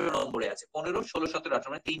 ক্রিপ্টনটা 18 নম্বরে আছে। 15, 16, 17,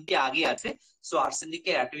 18 মানে তিনটে আগে আছে। সো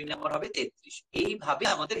আর্সেনিকের অ্যাটমিক নাম্বার হবে 33। এইভাবে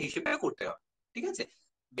আমাদের হিসেবটা করতে হবে। ঠিক আছে,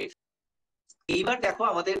 বেশ। এইবার দেখো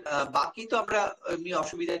আমাদের বাকি তো আমরা এমনি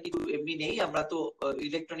অসুবিধা কিছু এমনি নেই। আমরা তো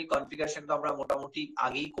ইলেকট্রনিক কনফিগারেশন তো আমরা মোটামুটি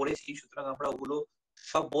আগেই করেছি, সুতরাং আমরা ওগুলো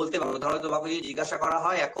সব বলতে পারবো। ধরো তোমাকে যদি জিজ্ঞাসা করা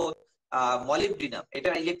হয় এখন মলিবডিনাম, এটা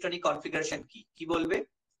ইলেকট্রনিক কনফিগারেশন কি, কি বলবে?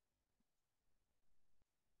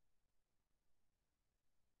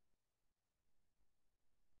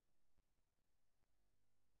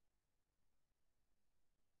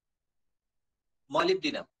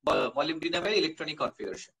 Molybdenum, মলিবডিনামের electronic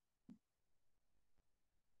configuration.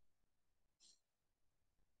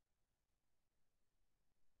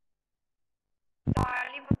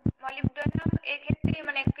 মলিবডেনাম এক্ষেত্রে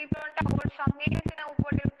মানে ক্রিপ্টনটা ওর সঙ্গে রয়েছে না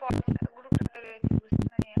উপরের গ্রুপটাতে রয়েছে,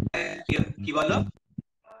 মানে কি বলো?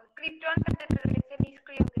 ক্রিপ্টনটাতে রয়েছে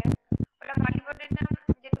নিষ্ক্রিয় গ্যাস, ওটা মলিবডেনাম,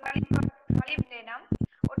 যেটা মলিবডেনাম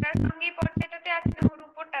ওটার সঙ্গে পর্যায়টাতে আছে না ওর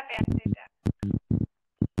উপরটাতে আছে? এটা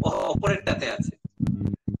উপরেরটাতে আছে,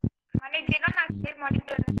 মানে জেনন আছে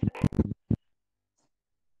মলিবডেনামের সাথে।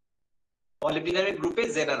 মলিবডিনামের গ্রুপে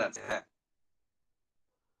জেনান আছে, হ্যাঁ।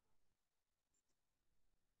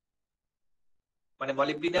 মানে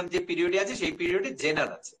মলিবডিনাম যে পিরিয়ডে আছে সেই পিরিয়ডে জেনান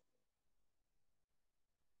আছে।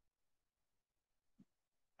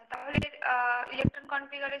 তাহলে ইলেকট্রন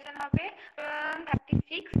কনফিগারেশন হবে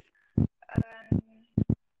 36,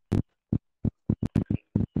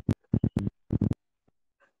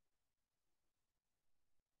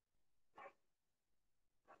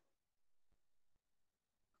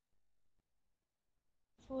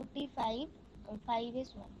 45 और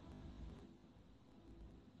 5s1।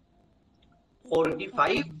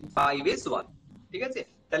 45, 5s1। ঠিক আছে,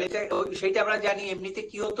 তাহলে সেইটা আমরা জানি। এমনিতে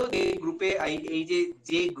কি হতো, যে গ্রুপে এই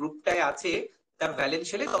যে গ্রুপটায় আছে তার ভ্যালেন্স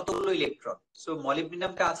শেলে ততগুলো ইলেকট্রন। সো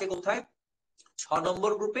মলিবডিনামটা আছে কোথায়? 6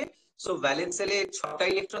 নম্বর গ্রুপে। সো ভ্যালেন্স শেলে 6টা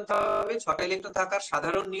ইলেকট্রন থাকবে। 6টা ইলেকট্রন থাকার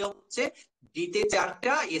সাধারণ নিয়ম হচ্ছে ডিতে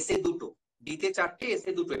 4টা, এসে 2টো। ডিতে 4টে,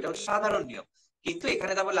 এসে 2টো, এটা হচ্ছে সাধারণ নিয়ম। কিন্তু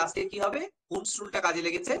এখানে তারপর লাস্টে কি হবে, কুনস রুলটা কাজে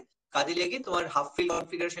লেগেছে। কাজে লেগে তোমার হাফ ফিল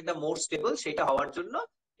কনফিগারেশনটা মোর স্টেবল, সেটা হওয়ার জন্য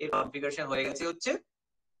এর কনফিগারেশন হয়ে গেছে হচ্ছে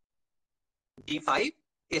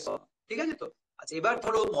D5S1। ঠিক আছে তো? আচ্ছা, এবার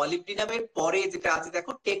ধরো মলিবডিনামের পরে যেটা আছে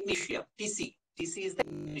দেখো, technetium, TC. TC is the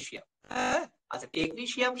technetium. হ্যাঁ, আচ্ছা,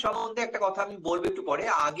 টেকনিশিয়াম সম্বন্ধে একটা কথা আমি বলবো একটু পরে।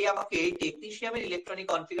 আগে আমাকে এই টেকনিশিয়ামের ইলেকট্রনিক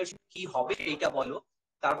কনফিগারেশন কি হবে সেইটা বলো।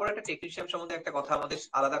 তারপর একটা টেকনিশিয়াম সম্বন্ধে একটা কথা আমাদের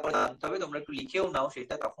আলাদা করে জানতে হবে, তোমরা একটু লিখেও নাও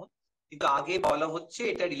সেটা তখন। কিন্তু আগে বলা হচ্ছে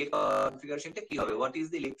এটার কনফিগারেশনটা কি হবে, what is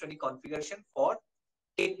the electronic configuration for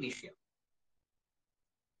technetium.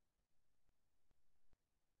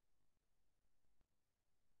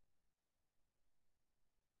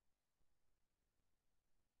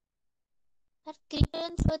 R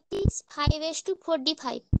krypton 5s2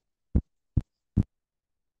 45।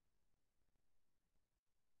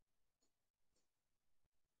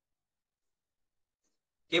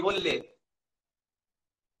 কে বললে?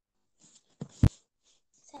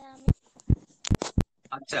 স্যার আমি।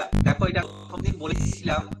 আচ্ছা দেখো, এটা প্রথমদিন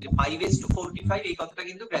বলেছিলাম যে 5s2 45, এই কথাটা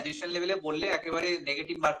কিন্তু গ্রাজুয়েশন লেভেলে বললে একেবারে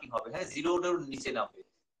নেগেটিভ মার্কিং হবে, হ্যাঁ, 0 নিচে নামবে।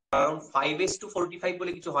 কারণ 5s2 45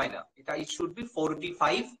 বলে কিছু হয় না, এটা ইট শুড বি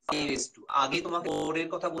 45 5s2। আগে তোমাকে 4 এর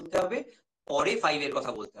কথা বলতে হবে, পরে 5 এর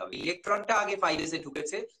কথা বলতে হবে। ইলেকট্রনটা আগে 5s এ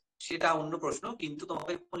ঢুকেছে সেটা অন্য প্রশ্ন, কিন্তু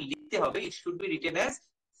তোমাকে লিখতে হবে it should be written as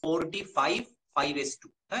 45 5s2।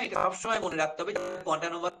 হ্যাঁ, এটা সবসময় মনে রাখতে হবে।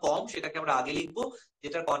 কোয়ান্টাম নাম্বার কম সেটাকে আমরা আগে লিখবো,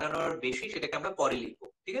 যেটা কোয়ান্টাম নাম্বার বেশি সেটাকে আমরা পরে লিখবো,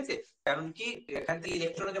 ঠিক আছে? কারণ কি, এখান থেকে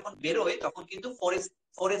ইলেকট্রন যখন বেরোয় তখন কিন্তু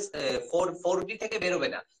ফোর ডি থেকে বেরোবে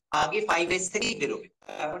না, আগে 5s থেকেই বেরোবে।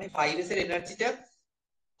 তার মানে 5s এর এনার্জিটা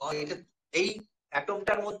এই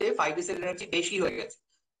অ্যাটমটার মধ্যে 5s এর এনার্জি বেশি হয়ে গেছে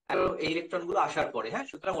এই ইলেকট্রন গুলো আসার পরে। হ্যাঁ,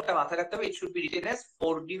 সুতরাং ওটা মাথায় রাখতে হবে। It should be written as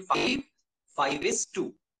 4d5 5s2,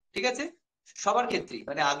 ঠিক আছে? সবার ক্ষেত্রেই,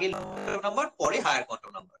 মানে আগে নাম্বার পরে হায়ার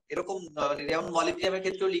কোয়ান্টাম নাম্বার, এরকম যেমন মলিবডিয়ামের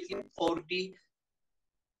ক্ষেত্রেও লিখি 4d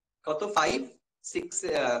কত 5 6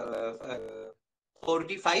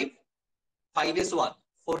 4d5 5s1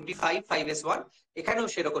 4d5 5s1, এখানেও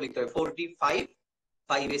সেরকম লিখতে হবে 4d5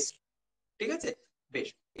 5s, ঠিক আছে? বেশ,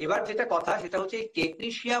 এবার যেটা কথা সেটা হচ্ছে এই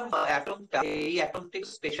টেকনিশিয়াম অ্যাটমটা, এই অ্যাটমটা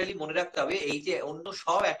স্পেশালি মনে রাখতে হবে। এই যে অন্য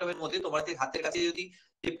সব অ্যাটমের মধ্যে তোমাদের হাতের কাছে যদি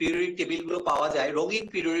যে পিরিয়ডিক টেবিল গুলো পাওয়া যায়, রঙিন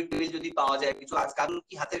পিরিয়ডিক টেবিল যদি পাওয়া যায় কিছু, আজ কারোর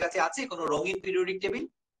কি হাতের কাছে আছে কোনো রঙিন পিরিয়ডিক টেবিল?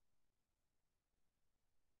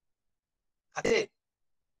 আছে?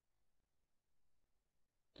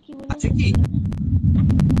 আছে কি?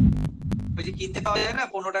 ওই যে কিনতে পাওয়া যায় না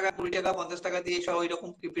 15 টাকা 20 টাকা 50 টাকা দিয়ে সব ওইরকম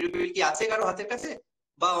পিরিয়ডিক টেবিল কি আছে কারো হাতের কাছে?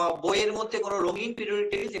 বা বইয়ের মধ্যে কোনো রঙিন পিরিয়ডিক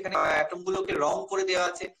টেবিল যেখানে অ্যাটম গুলোকে রং করে দেওয়া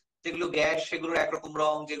আছে, যেগুলো গ্যাস সেগুলোর একরকম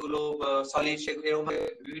রং, যেগুলো সলিড সেগুলো এরকম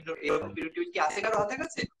বিভিন্ন এরকম পিরিয়ডিক টেবিল কি আছে কারো হাতের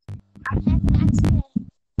কাছে?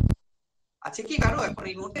 আছে কি কারো এখন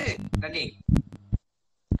এই মুহূর্তে, না নেই?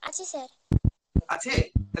 আছে স্যার। আছে?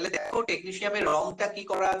 তাহলে দেখো টেকনিশিয়ামের রংটা কি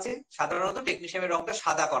করা আছে। সাধারণত টেকনিশিয়ামের রংটা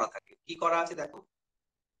সাদা করা থাকে। কি করা আছে দেখো?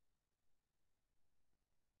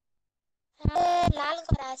 লাল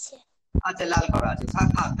করা আছে। আচ্ছা, লাল করা আছে। থাক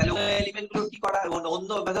থাক, তাহলে ওই এলিমেন্ট গুলো কি করা, অন্য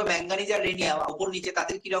ধরো ম্যাঙ্গানিজ আর রেনিয়াম উপর নিচে,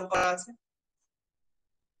 তাদের কি রং করা আছে?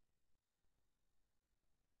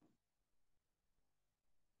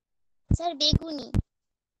 স্যার বেগুনি।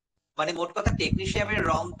 মানে মোট কথা টেকনিশিয়ামের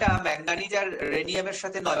রংটা ম্যাঙ্গানিজ আর রেনিয়ামের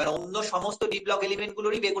সাথে নয়, মানে অন্য সমস্ত ডি ব্লক এলিমেন্ট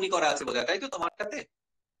গুলোরই বেগুনি করা আছে বোধহয়, তাই তো তোমারটাতে?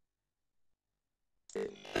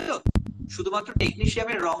 শুধুমাত্র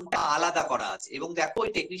টেকনিশিয়ামের রংটা আলাদা করা আছে। এবং দেখো ওই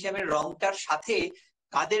টেকনিশিয়ামের রংটার সাথে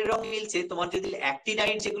কাদের রং মিলছে, তোমার যদি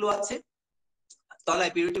অ্যাক্টিনাইড যেগুলো আছে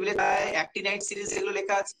তলায় পিরিয়ডিক টেবিলে অ্যাক্টিনাইড সিরিজ যেগুলো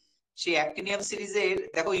লেখা আছে, সেই অ্যাক্টিনিয়াম সিরিজের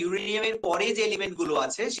দেখো ইউরেনিয়ামের পরে যে এলিমেন্ট গুলো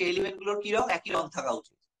আছে সেই এলিমেন্ট গুলোর কি রং, একই রং থাকা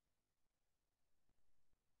উচিত।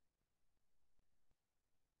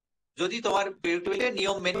 যদি তোমার পিরিয়ডিক টেবিলে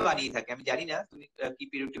নিয়ম মেনে বানিয়ে থাকে, আমি জানি না তুমি কি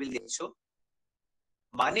পিরিয়ডিক টেবিল দেখছো।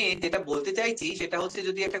 মানে যেটা বলতে চাইছি সেটা হচ্ছে,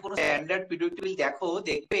 যদি একটা কোনো স্ট্যান্ডার্ড পিরিয়ডিক টেবিল দেখো,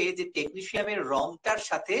 দেখবে যে টেকনিশিয়ামের রংটার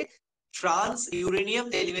সাথে ট্রান্স ইউরেনিয়াম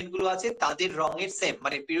যে এলিমেন্ট গুলো আছে তাদের রঙের সেম,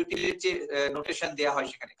 মানে পিরিয়ডিক টেবিলের যে নোটেশন দেওয়া হয়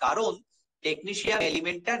সেখানে। কারণ টেকনিশিয়াম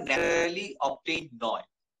এলিমেন্টটা ন্যাচারালি অবটেইনড নয়,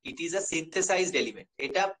 it is a synthesised element.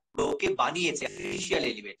 এটা লোকে বানিয়েছে, artificial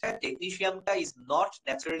element. টেকনিশিয়ামটা is not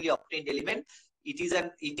naturally obtained element,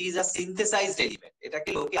 it is a synthesised element. এটাকে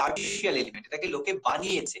লোকে আর্টিফিশিয়াল এলিমেন্ট, এটাকে লোকে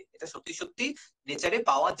বানিয়েছে। এটা সত্যি সত্যি নেচারে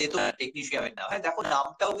পাওয়া যেত না টেকনিশিয়ামের নাম। হ্যাঁ, দেখো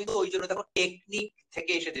নামটাও কিন্তু ওই জন্য, দেখো টেকনিক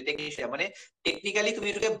থেকে এসেছে, টেকনিশিয়াম মানে টেকনিক্যালি তুমি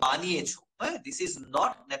এটাকে বানিয়েছো। হ্যাঁ, this is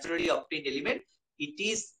not naturally obtained element, it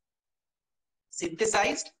is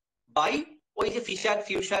synthesised by ওই যে ফিশার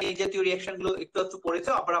ফিউশন এই জাতীয় রিঅ্যাকশন গুলো একটু একটু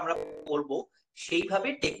পড়েছো, আবার আমরা বলবো সেইভাবে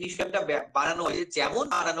টেকনিশিয়ামটা বানানো হয়েছে। যেমন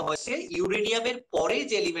বানানো হয়েছে ইউরেনিয়ামের পরে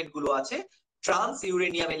যে এলিমেন্ট গুলো আছে, ট্রান্স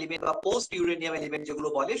ইউরেনিয়াম এলিমেন্ট বা পোস্ট ইউরেনিয়াম এলিমেন্ট যেগুলো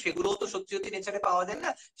বলে, সেগুলো তো সত্যি সত্যি নেচারে পাওয়া যায় না,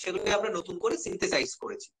 সেগুলোকে আমরা নতুন করে সিনথেসাইজ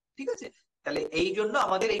করেছি, ঠিক আছে? তাহলে এই জন্য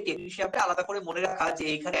আমাদের এই টেকনিশিয়ামটা আলাদা করে মনে রাখা, যে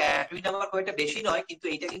এইখানে অ্যাটমিক নাম্বার কয়টা বেশি নয়, কিন্তু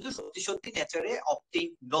এটা কিন্তু সত্যি সত্যি নেচারে অবটেইন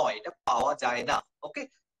নয়, এটা পাওয়া যায় না। ওকে,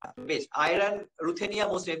 বেশ। আয়রন, রুথেনিয়াম,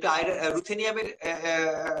 একটু রুথেনিয়ামের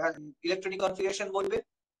ইলেকট্রনিক কনফিগারেশন বলবে।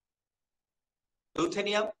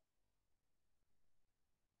 রুথেনিয়াম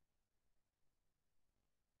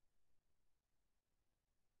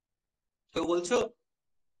কেউ বলছো?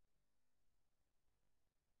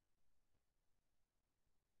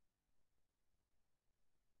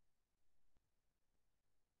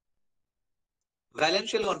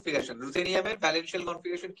 ভ্যালেন্সিয়াল কনফিগারেশন, রুথেনিয়ামের ভ্যালেন্সিয়াল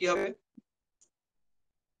কনফিগারেশন কি হবে?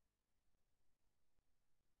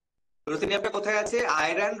 রুথেনিয়ামটা কোথায় আছে?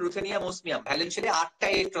 আয়রন, রুথেনিয়াম, ওসমিয়াম, ভ্যালেন্সিয়ালে 8টা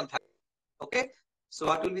ইলেকট্রন থাকে। ওকে, so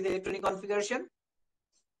what will be the electronic configuration?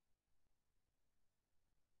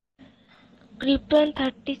 Krypton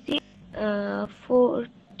 36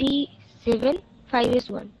 47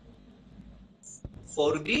 5s1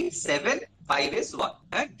 4d7 5s1।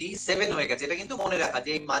 হ্যাঁ, d7 হয়ে গেছে। এটা কিন্তু মনে রাখা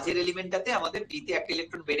যে এই মাঝের এলিমেন্টটাতে আমাদের d তে একটা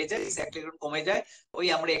ইলেকট্রন বেড়ে যায়, একটা ইলেকট্রন কমে যায়। ওই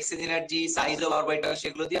আমরা exchange energy, size of orbital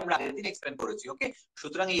সেগুলো দিয়ে আমরা আগের দিন এক্সপ্লেন করেছি। ওকে,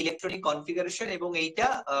 সুতরাং এই ইলেকট্রনিক কনফিগারেশন এবং এইটা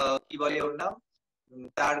কি বলে ওর নাম,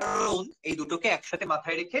 তার কারণ এই দুটোকে একসাথে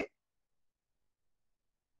মাথায় রেখে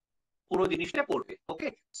পুরো জিনিসটা পড়বে। ওকে,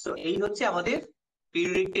 সো এই হচ্ছে আমাদের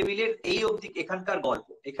পিরিয়ডিক টেবিলের এই অবধি এখানকার গল্প।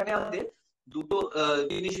 এখানে আমাদের দুটো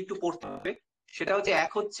জিনিস একটু পড়তে হবে, সেটা হচ্ছে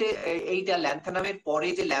এক হচ্ছে এইটা ল্যান্থানামের পরে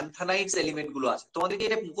যে ল্যান্থানাইটস এলিমেন্ট গুলো আছে, তোমাদের কি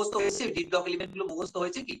এটা মুখস্থ হয়েছে? ডিপ ডক এলিমেন্ট গুলো মুখস্থ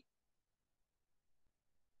হয়েছে কি?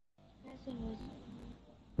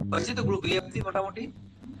 হয়েছে তো গ্রুপ বি মোটামুটি।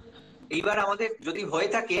 এইবার আমাদের যদি হয়ে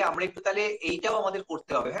থাকে আমরা একটু তাহলে এইটাও আমাদের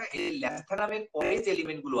করতে হবে। হ্যাঁ, এই ল্যান্থানামের পরে যে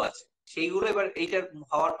এলিমেন্ট গুলো আছে সেইগুলো এবার এইটার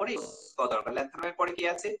হওয়ার পরে দরকার। ল্যান্থানামের পরে কি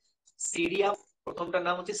আছে? সিরিয়াম, প্রথমটার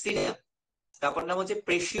নাম হচ্ছে সিরিয়াম, তারপর নাম হচ্ছে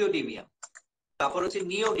প্রেসিওডিমিয়াম, তারপর হচ্ছে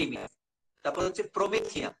নিওডিমিয়াম, তারপর হচ্ছে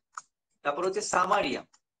প্রোমেথিয়াম, তারপর হচ্ছে সামারিয়াম,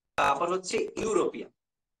 তারপর হচ্ছে ইউরোপিয়াম।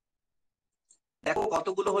 দেখো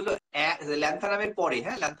কতগুলো হলো ল্যান্থানামের পরে।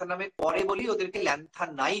 হ্যাঁ, ল্যান্থানামের পরে বলি ওদেরকে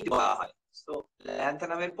ল্যান্থানাইট বলা হয়। তো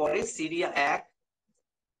ল্যান্থানামের পরে সিরিয়া 1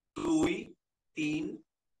 2 3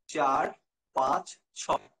 4 5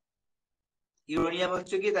 6, ইউরেনিয়াম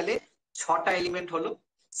হচ্ছে কি তাহলে 6টা এলিমেন্ট হলো।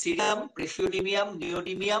 সিরিয়াম, প্রেসিওডিমিয়াম,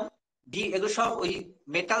 নিওডিমিয়াম, এগুলো সব ওই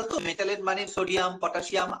মেটাল। তো মেটালের মানে সোডিয়াম,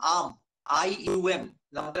 পটাশিয়াম, IUM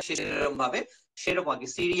নামটা সেরকম ভাবে, সেরকম আর কি।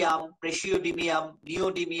 সিরিয়াম, প্রেসিওডিমিয়াম,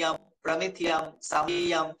 নিওডিমিয়াম, প্রমেথিয়াম,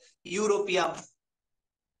 সামিয়াম, ইউরোপিয়াম,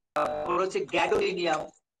 তারপর হচ্ছে গ্যাডোলিনিয়াম,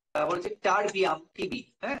 তারপর হচ্ছে টার্বিয়াম, টিবি।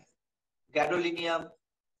 হ্যাঁ, গ্যাডোলিনিয়াম,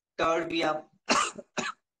 টার্বিয়াম,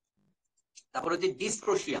 তারপর হচ্ছে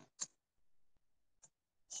ডিসপ্রোসিয়াম,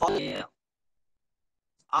 হলিয়াম,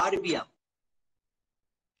 আরবিয়াম,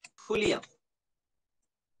 ফুলিয়াম,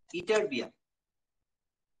 ইটারবিয়াম,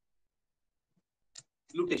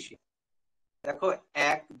 লুটেশিয়াম। দেখো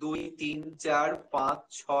 1 2 3 4 5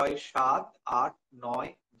 6 7 8 9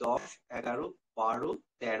 10 11 12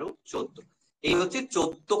 13 14, এই হচ্ছে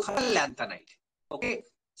 14খানা ল্যান্থানাইট। ওকে,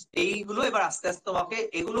 এইগুলো এবার আস্তে আস্তে তোমাকে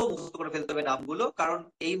এগুলো মুখস্থ করে ফেলতে হবে নামগুলো, কারণ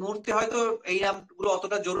এই মুহূর্তে হয়তো এই নামগুলো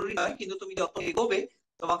অতটা জরুরি নয়, কিন্তু তুমি যত এগোবে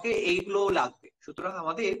তোমাকে এইগুলো লাগবে। সুতরাং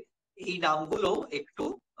আমাদের এই নামগুলো একটু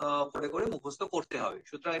করে করে মুখস্থ করতে হবে।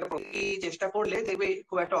 সুতরাং এটা প্রতি চেষ্টা করলে দেখবে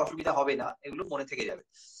খুব একটা অসুবিধা হবে না, এগুলো মনে থেকে যাবে।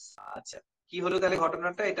 আচ্ছা, কি হলো তাহলে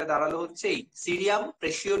ঘটনাটা? এটা দাঁড়ালো হচ্ছে এই cerium,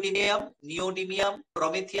 প্রেসিওডিমিয়াম, neodymium,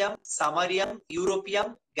 প্রমেথিয়াম, samarium, europium,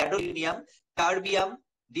 gadolinium, terbium,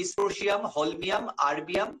 dysprosium, holmium,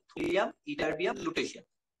 erbium, thulium, ytterbium, lutetium.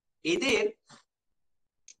 এদের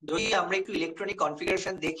যদি আমরা একটু ইলেকট্রনিক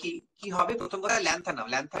কনফিগারেশন দেখি কি হবে। প্রথম কথা ল্যান্থানাম,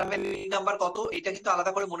 ল্যান্থানামের নাম্বার কত এটা কিন্তু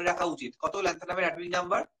আলাদা করে মনে রাখা উচিত। কত ল্যান্থানামের অ্যাটমিক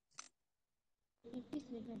নাম্বার?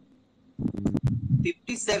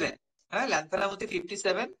 57। হ্যাঁ, ল্যান্থানাম হচ্ছে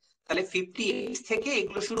 57। তাহলে 58 থেকে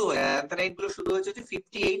এগুলো শুরু হয়, ল্যান্থানাইট গুলো শুরু হয়েছে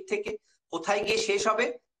 58 থেকে। কোথায় গিয়ে শেষ হবে?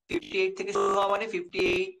 58 থেকে শুরু হওয়া মানে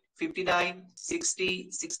 58, 59, 60,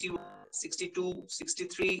 61, 62,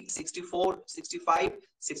 63, 64, 65,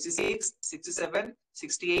 66, 67,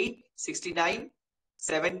 68, 69,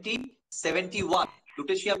 70, 71।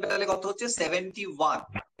 লুটেশিয়ামটা তাহলে কত হচ্ছে? 71।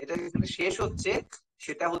 এটা যেখানে শেষ হচ্ছে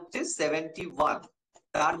সেটা হচ্ছে 71।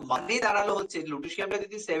 তার মানে দাঁড়ালো হচ্ছে লুটেশিয়ামটা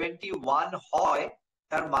যদি 71 হয়,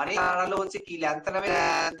 তার মানে দাঁড়ালো হচ্ছে কি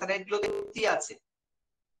ল্যান্থানাইট গুলো কি আছে?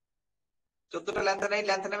 14টা ল্যান্থানাইট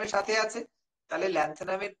ল্যান্থানামের সাথে আছে। তাহলে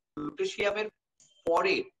ল্যান্থানামের লুটেশিয়ামের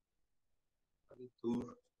পরে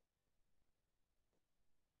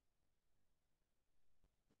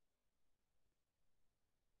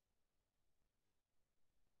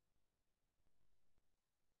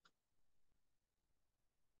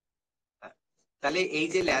তাহলে এই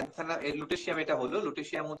যে লুটেশিয়াম, এটা হলো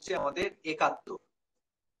লুটেশিয়াম হচ্ছে আমাদের 71।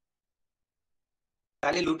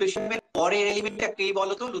 তাহলে লুটেশিয়ামের পরের এলিমেন্টটা কি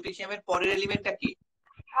বলতো? লুটেশিয়ামের পরের এলিমেন্টটা কি?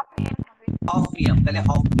 হফনিয়াম। তাহলে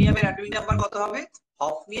হফনিয়ামের অ্যাটমিক নাম্বার কত হবে?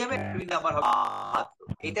 হফনিয়ামের অ্যাটমিক নাম্বার হবে 72।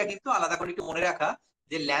 এটা কিন্তু আলাদা করে একটু মনে রাখা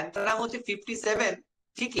যে ল্যান্থানাম হচ্ছে 57,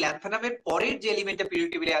 ঠিক ল্যান্থানামের পরের যে এলিমেন্টটা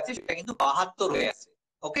পিরিয়ডিক টেবিলে আছে সেটা কিন্তু 72 হয়ে আছে।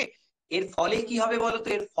 ওকে, এর ফলে কি হবে বলতো?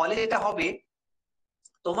 এর ফলে এটা হবে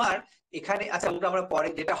তোমার এখানে, আচ্ছা ওটা আমরা পরে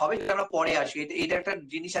যেটা হবে সেটা আমরা পরে আসি। এটা একটা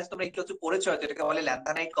জিনিস আছে তোমরা একটু একটু পড়েছো হয়তো, এটাকে বলে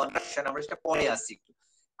ল্যান্থানাইট কনভার্সন, আমরা সেটা পরে আসছি একটু।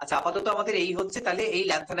 আচ্ছা, আপাতত আমাদের এই হচ্ছে তাহলে এই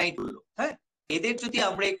ল্যান্থানাইট গুলো। হ্যাঁ, এদের যদি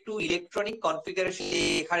আমরা একটু ইলেকট্রনিক কনফিগারেশন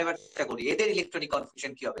এখানে এবার চেষ্টা করি, এদের ইলেকট্রনিক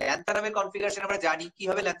কনফিগারেশন কি হবে? ল্যান্থানামের কনফিগারেশন আমরা জানি কি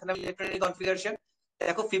হবে। ল্যান্থানামের ইলেকট্রনিক কনফিগারেশন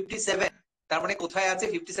দেখো 57, তার মানে কোথায় আছে?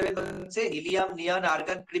 57 হচ্ছে হিলিয়াম, নিয়ন,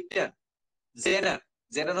 আর্গন, ক্রিপ্টন, জেনন।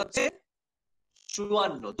 জেনন হচ্ছে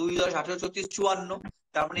 54, 2 10 18 34 54।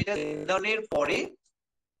 তার মানে এটা জেননের পরে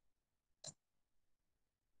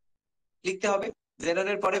লিখতে হবে।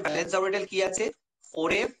 জেননের পরে ভ্যালেন্স অরবিটাল কি আছে?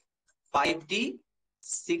 4f, 5d,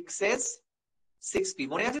 6s, 6p।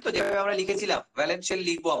 মনে আছে তো যেভাবে আমরা লিখেছিলাম? ভ্যালেন্স শেল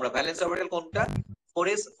লিখবো আমরা। ভ্যালেন্স অরবিটাল কোনটা?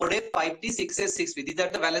 4s, 4f, 5d, 6s, 6p। This are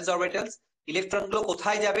the valence orbitals. Electron গুলো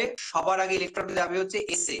কোথায় যাবে? সবার আগে ইলেকট্রন যাবে হচ্ছে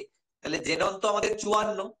এসে। তাহলে জেনন তো আমাদের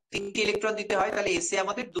 54, 3টি ইলেকট্রন দিতে হয়, তাহলে এসে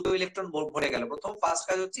আমাদের 2 ইলেকট্রন ভরে গেল। প্রথম ফার্স্ট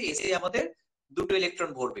কাজ হচ্ছে এসে আমাদের দুটো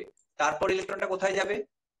ইলেকট্রন ভরবে, তারপর ইলেকট্রনটা কোথায় যাবে?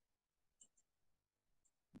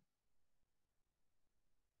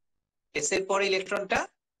 এস এর পরে ইলেকট্রনটা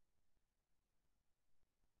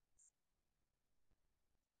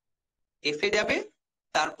এফ এ যাবে,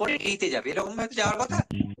 তারপরে ডি তে যাবে, এরকম ভাবে যাওয়ার কথা।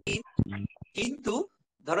 কিন্তু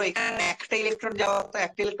ধরো এখানে একটা ইলেকট্রন যাওয়া,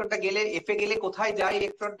 একটা ইলেকট্রনটা গেলে এফ এ গেলে কোথায় যায়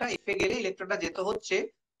ইলেকট্রনটা? এফ এ গেলে ইলেকট্রনটা যেত হচ্ছে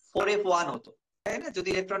 4f1 হতো, তাই না? যদি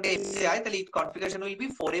ইলেকট্রনটা এফ এ যায় তাহলে configuration will be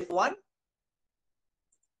 4f1।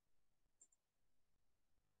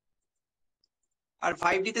 R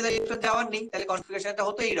 5d তে ইলেকট্রন যাওয়ার নেই, তাহলে কনফিগারেশনটা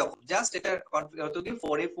হতো এইরকম, জাস্ট এটা কনফিগার হতো কি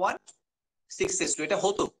 4f1 6s2, এটা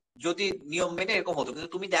হতো যদি নিয়ম মেনে এরকম হতো।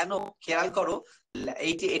 কিন্তু তুমি জানো, খেয়াল করো,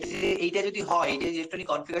 এইটা যদি হয়, এই যে ইলেকট্রনিক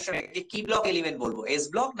কনফিগারেশন, এটাকে কি ব্লক এলিমেন্ট বলবো? এস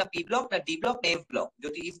ব্লক না পি ব্লক না ডি ব্লক না এফ ব্লক?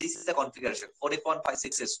 যদি if this is the configuration 4f1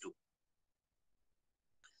 6s2,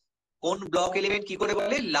 কোন ব্লক এলিমেন্ট কি করে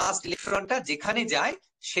বলে? লাস্ট ইলেকট্রনটা যেখানে যায়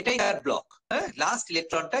সেটাই তার ব্লক। হ্যাঁ, লাস্ট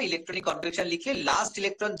ইলেকট্রনটা, ইলেকট্রনিক কনফিগারেশন লিখলে লাস্ট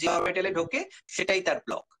ইলেকট্রন যে অরবিটালে ঢোকে সেটাই তার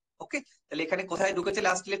ব্লক। ওকে, তাহলে এখানে কোথায় ঢুকেছে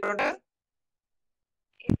লাস্ট ইলেকট্রনটা?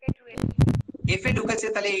 এফ এ ঢুকেছে,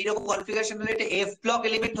 তাহলে এইরকম কনফিগারেশন হলে এটা এফ ব্লক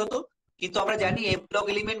এলিমেন্ট হতো। কিন্তু আমরা জানি এফ ব্লক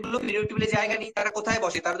এলিমেন্ট গুলো পিরিয়ড টেবিলে জায়গা নেই, তারা কোথায়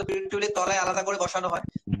বসে? তারা তো পিরিয়ড টেবিলের তলায় আলাদা করে বসানো হয়।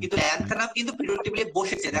 কিন্তু ল্যান্থানাম কিন্তু পিরিয়ড টেবিলে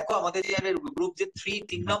বসেছে। দেখো আমাদের যে গ্রুপ, যে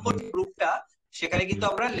 3 নম্বর গ্রুপটা, সেখানে কিন্তু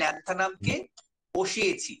আমরা ল্যান্থানামকে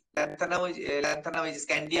বসিয়েছি। Lanthanum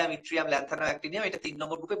scandium, yttrium, lanthanum, actinium, এটা 3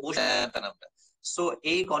 নম্বর গ্রুপে বসে ল্যান্থানামটা। সো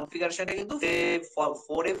এই কনফিগারেশনটা কিন্তু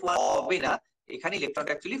 4f1 হবে না, এখানে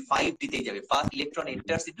ইলেকট্রনটা অ্যাকচুয়ালি 5d তে যাবে। First electron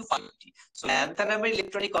এন্টারস into 5d। So ল্যান্থানামের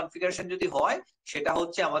electronic configuration যদি হয়, সেটা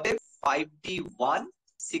হচ্ছে আমাদের 5d1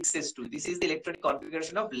 6s2। This is the electronic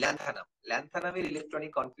configuration of lanthanum. ল্যান্থানামের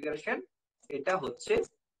electronic configuration এটা হচ্ছে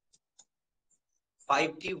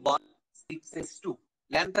 5d1 6s2,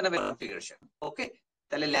 ল্যান্থানামের কনফিগারেশন। ওকে,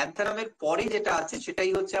 তাহলে ল্যান্থানামের পরে যেটা আছে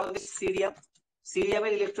সেটাই হচ্ছে আমাদের সিরিয়াম।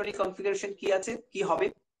 সিরিয়ামের ইলেকট্রনিক কনফিগারেশন কি আছে, কি হবে?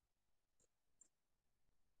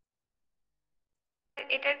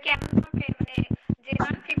 এটার কেমন হবে মানে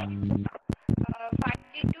জেনন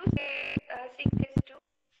 5d2 6s2?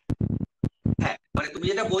 হ্যাঁ, মানে তুমি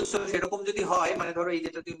যেটা বলছো সেরকম যদি হয়, মানে ধরো এই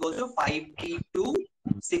যেটা তুমি বলছো 5d2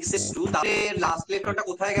 6s2, তাহলে লাস্ট ইলেকট্রনটা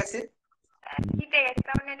কোথায় গেছে? জিতে গেছে,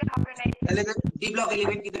 তার মানে এটা হবে না। তাহলে ডি ব্লক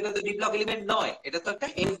এলিমেন্ট, কিন্তু এটা তো ডি ব্লক এলিমেন্ট নয়, এটা তো একটা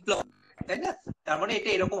এফ ব্লক, তাই না? তার মানে এটা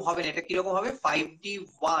এরকম হবে না, এটা কিরকম হবে?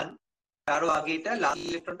 5d1, তারও আগে এটা লাস্ট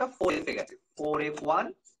ইলেকট্রনটা 4f এ গেছে, 4f1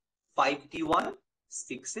 5d1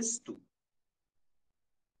 6s2।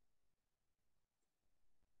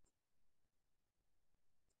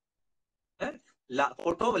 হ্যাঁ,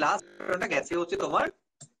 প্রথম লাস্ট ইলেকট্রনটা গেছে হচ্ছে তোমার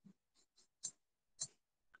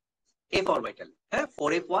এফ অরবিটাল। হ্যাঁ,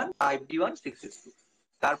 4f1 5d1 6s2।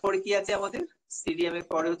 তারপরে কি আছে আমাদের? সিরিয়াম এর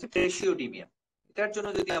পরে হচ্ছে প্রেসিওডিমিয়াম। এটার জন্য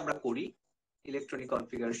যদি আমরা করি ইলেকট্রনিক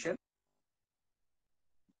কনফিগারেশন,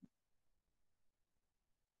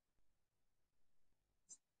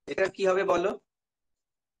 এটা কি হবে বলো?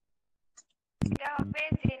 এটা হবে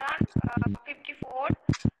জেনন 54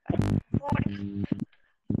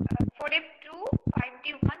 4f2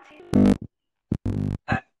 5d1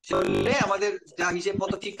 হ্যাঁ, চললে আমাদের যা হিসেব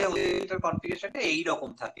মতো ঠিক থাকে, এটার কনফিগারেশনটা এইরকম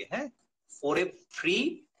থাকে। হ্যাঁ, 4f3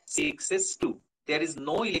 6s2, there is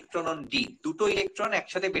no electron on D. দুটো ইলেকট্রন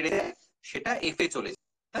একসাথে বেড়ে যায়, সেটা এফ এ চলে যায়।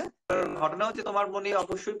 হ্যাঁ, কারণ ঘটনা হচ্ছে তোমার মনে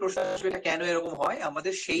অবশ্যই প্রশ্ন আসবে এটা কেন এরকম হয়।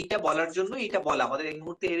 আমাদের সেইটা বলার জন্য এটা বলা, আমাদের এই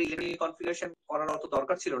মুহূর্তে এর ইলেকট্রনিক কনফিগারেশন করার অত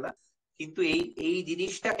দরকার ছিল না, কিন্তু এই এই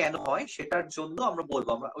জিনিসটা কেন হয় সেটার জন্য আমরা বলবো,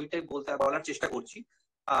 আমরা ওইটাই বলার চেষ্টা করছি।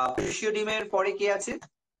 প্রেসিওডিয়ামের পরে কি আছে?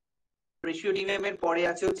 প্রেসিওডিয়ামের পরে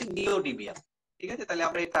আছে হচ্ছে নিওডিমিয়াম। ঠিক আছে, তাহলে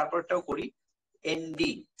আমরা এই তারপরটাও করি।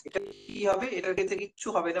 এনডি, এটা কি হবে? এটার ক্ষেত্রে কিচ্ছু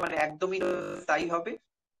হবে না, মানে একদমই তাই হবে।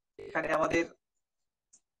 এখানে আমাদের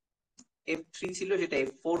F3 ছিল, সেটা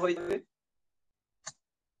F4 হয়ে যাবে।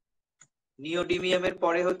 নিওডিমিয়ামের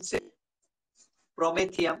পরে হচ্ছে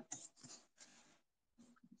প্রমেথিয়াম,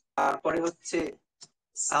 তারপরে হচ্ছে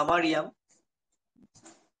সামারিয়াম,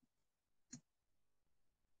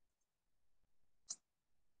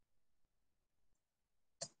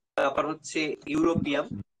 তারপর হচ্ছে ইউরোপিয়াম।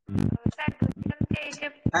 স্যার বলছিলাম যে এই যে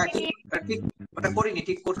হ্যাঁ ঠিক, ওটা করিনি,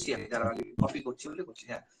 ঠিক করছি আমি, যারা কপি করছি বলে করছি।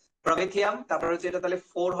 হ্যাঁ, প্রমেথিয়াম, তারপর হচ্ছে এটা তাহলে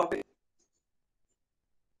 4 হবে,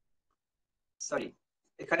 সরি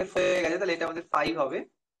এখানে হয়ে গেছে, তাহলে এটা আমাদের 5 হবে।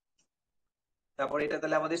 তারপর এটা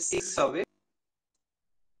তাহলে আমাদের 6 হবে,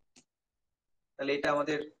 তাহলে এটা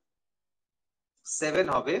আমাদের 7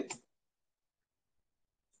 হবে।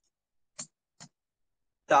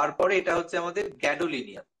 তারপরে এটা হচ্ছে আমাদের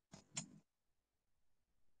গ্যাডোলিনিয়াম।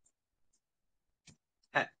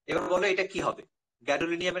 হ্যাঁ, এবার বলো এটা কি হবে?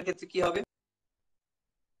 গ্যাডোলিনিয়ামের ক্ষেত্রে কি হবে?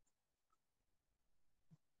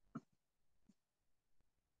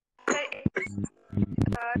 স্যার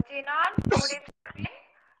xenon 4s7,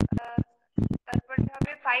 তারপরে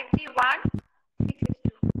হবে 5d1 6s2।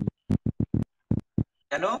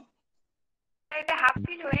 কেন এটা হাফ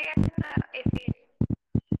ফিল হয়ে গেছে না এফএস?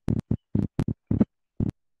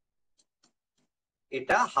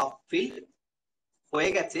 এটা হাফ ফিল হয়ে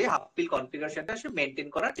গেছে, হাফ ফিল কনফিগারেশনটা সে মেনটেন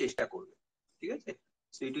করার চেষ্টা করবে, ঠিক আছে।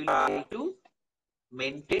 So it will try to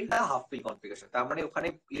maintain the half feel configuration. তার মানে ওখানে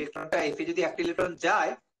ইলেকট্রনটা এফে যদি একটা ইলেকট্রন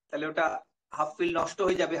যায় তাহলে ওটা হাফ ফিল নষ্ট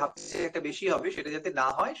হয়ে যাবে, হাফ ফিল একটা বেশি হবে, সেটা যাতে না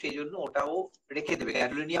হয় সেই জন্য ওটাও রেখে দেবে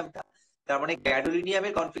গ্যাডোলিনিয়ামটা। তার মানে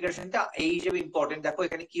গ্যাডোলিনিয়ামের কনফিগারেশনটা এই হিসেবে ইম্পর্টেন্ট। দেখো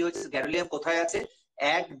এখানে কি হচ্ছে, গ্যাডোলিনিয়াম কোথায় আছে,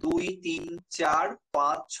 1 2 3 4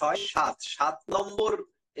 5 6 7, 7 নম্বর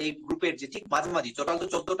এই গ্রুপের যে ঠিক মাঝামাঝি, টোটাল তো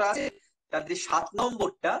 14টা আছে, তার যে 7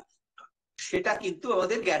 নম্বরটা সেটা কিন্তু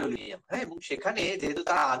আমাদের গ্যাডোলিনিয়াম। হ্যাঁ, এবং সেখানে যেহেতু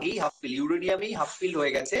তার আগেই হাফ ফিল, ইউরেনিয়ামেই হাফ ফিল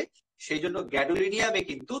হয়ে গেছে, সেই জন্য গ্যাডোলিনিয়ামে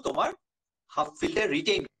কিন্তু তোমার হাফ ফিলটা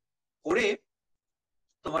রিটেইন করে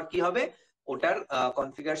তোমার কি হবে, ওটার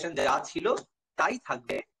কনফিগারেশন যা ছিল তাই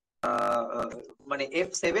থাকবে, মানে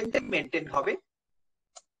F7 মেনটেন হবে,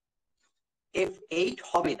 F8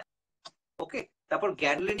 হবে না। ওকে, তারপর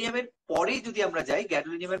গ্যাডোলিনিয়ামের পরে যদি আমরা যাই,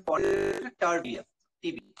 গ্যাডোলিনিয়ামের পরে টার্বিয়াম,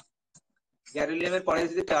 টিবি। গ্যাডোলিনিয়ামের পরে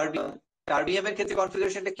যদি টার্বিয়ামের ক্ষেত্রে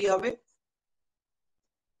কনফিগারেশনটা কি হবে,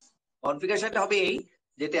 কনফিগারেশনটা হবে এই,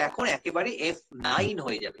 যেটা এখন একেবারে F9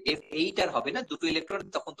 হয়ে যাবে, F8 আর হবে না, দুটো ইলেকট্রন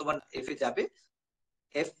তখন তোমার F এ যাবে,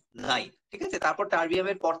 F9, ঠিক আছে। তারপর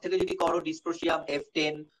টার্বিয়ামের পর থেকে যদি করো ডিসপ্রোসিয়াম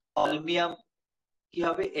F10, অলমিয়াম কি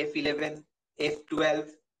হবে F11, F12,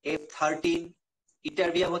 F13,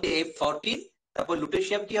 ইটারবিয়াম হচ্ছে F14, তারপর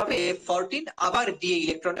লুটেশিয়াম কি হবে F14, আবার ডি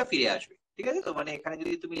ইলেকট্রনটা ফিরে আসবে, ঠিক আছে। তো মানে এখানে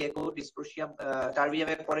যদি তুমি লেখো ডিসপ্রোসিয়াম,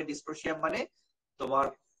 টার্বিয়ামের পরে ডিসপ্রোসিয়াম মানে তোমার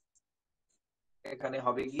এখানে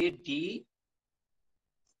হবে গিয়ে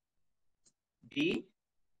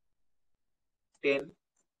D10,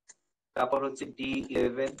 তারপর হচ্ছে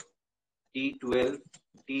D11, D12,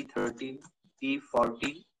 D13,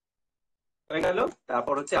 D14 হয়ে গেল।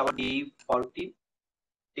 তারপর হচ্ছে আবার D14,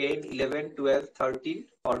 10, 11, 12, 13,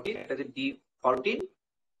 14, এটা হচ্ছে D14,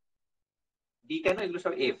 ডি কেন এগুলো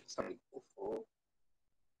সব F, sorry,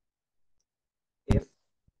 F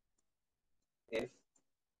F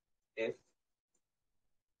F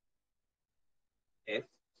F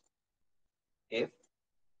F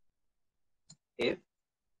F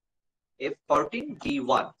F14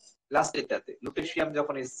 D1, লাস্টেরটাতে lutetium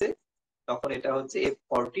যখন এসছে তখন এটা হচ্ছে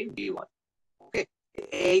F14 D1। ওকে,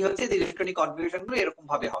 এই হচ্ছে যে ইলেকট্রনিক কনফিগারেশন গুলো এরকম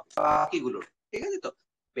ভাবে হবে বাকিগুলোর, ঠিক আছে। তো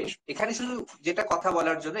বেশ, এখানে শুধু যেটা কথা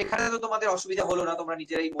বলার জন্য, এখানে তো তোমাদের অসুবিধা হলো না, তোমরা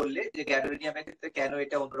নিজেরাই বললে যে গ্যাডোলিনিয়ামের ক্ষেত্রে কেন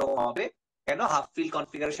এটা অন্যরকম হবে, কেন হাফ ফিল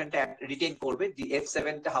কনফিগারেশনটা রিটেইন করবে,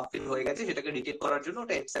 F7 টা হাফ ফিল হয়ে গেছে সেটাকে রিটেইন করার জন্য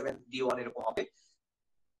ওটা F7 D1 এরকম হবে।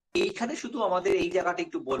 এইখানে শুধু আমাদের এই জায়গাটা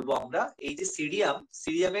একটু বলবো আমরা, এই যে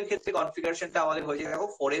সিরিয়ামের ক্ষেত্রে কনফিগারেশনটা আমাদের হয়েছে দেখো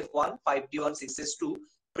 4f1 5d1 6s2।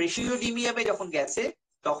 প্রেসিওডিমিয়ামে যখন গেছে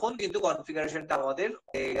তখন কিন্তু কনফিগারেশনটা আমাদের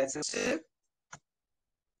হয়ে গেছে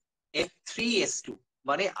F3s2,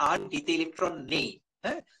 মানে আর ডিতে ইলেকট্রন নেই।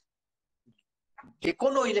 হ্যাঁ, যে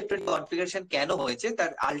কোনো ইলেকট্রনিক কনফিগারেশন কেন হয়েছে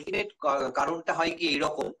তার আলটিমেট কারণটা হয় কি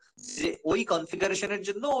এইরকম, যে ওই কনফিগারেশনের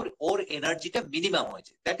জন্য ওর এনার্জিটা মিনিমাম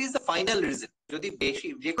হয়েছে, that is the final reason. যদি বেশি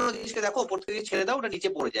যে কোনো জিনিসকে দেখো উপর থেকে ছেড়ে দাও ওটা নিচে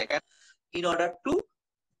পড়ে যায়, in order to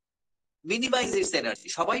minimise it's energy.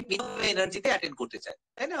 সবাই মিনিমাম এনার্জিতে অ্যাটেন্ড করতে চায়,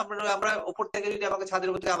 তাই না। আমরা উপর থেকে যদি আমাকে ছাদের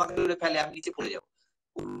উপর থেকে আমাকে ধরে ফেলে আমি নিচে পড়ে যাবো,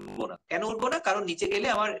 উঠবো না। কেন উঠবো না, কারণ নিচে গেলে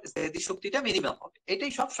আমার শক্তিটা মিনিমাম হবে।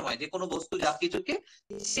 এটাই সব সময় যে কোনো বস্তু যা কিছুকে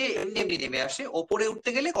সে এমনি এমনি নেমে আসে, ওপরে উঠতে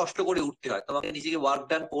গেলে কষ্ট করে উঠতে হয়, তোমাকে নিজেকে ওয়ার্ক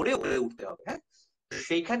ডান করে উপরে উঠতে হবে। হ্যাঁ,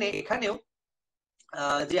 সেইখানে এখানেও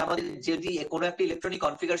যে আমাদের যদি কোনো একটা ইলেকট্রনিক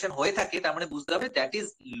কনফিগারেশন হয়ে থাকে তার মানে বুঝতে হবে that is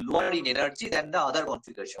lower in energy than the other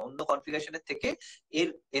configuration, অন্য কনফিগারেশনের থেকে এর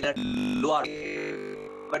এনার্জি লোয়ার।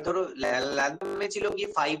 এবার ধরো ল্যান্ডমে ছিল কি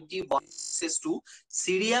 5d1 6s2,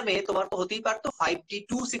 সিরিয়ামে তোমার তো হতেই পারতো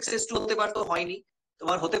 5d2 6s2 হতে পারতো, হয়নি।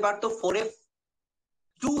 তোমার হতে পারতো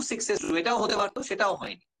 4f2 6s2, এটাও হতে পারতো, সেটাও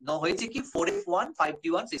হয়নি। হয়েছে কি 4f1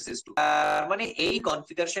 5d1 6s2, মানে এই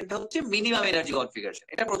কনফিগারেশনটা হচ্ছে মিনিমাম এনার্জি কনফিগারেশন।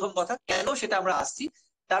 এটা প্রথম কথা, কেন সেটা আমরা আসছি।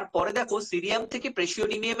 তারপরে দেখো সিরিয়াম থেকে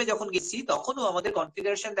প্রেসিওডিমিয়ামে যখন গেছি তখনও আমাদের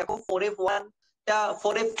কনফিগারেশন দেখো 4f1 টা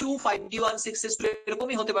 4f2 5d1 6s2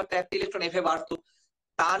 এরকমই হতে পারতো, একটা ইলেকট্রন এফ এ বাড়তো।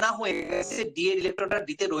 তা না হয়ে গেছে ডি এর ইলেকট্রনটা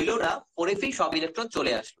দিতে রইলো না, 4f এই সব ইলেকট্রন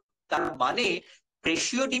চলে আসলো। তার মানে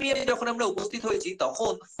প্রেসিওডিমিয়ামে যখন আমরা উপস্থিত হয়েছি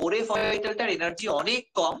তখন 4f অরবিটালটার এনার্জি অনেক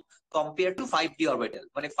কম কম্পেয়ার টু 5d অরবিটাল।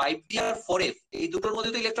 মানে 5d আর 4f এই দুটোর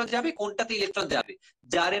মধ্যে তো ইলেকট্রন যাবে, কোনটাতে ইলেকট্রন যাবে,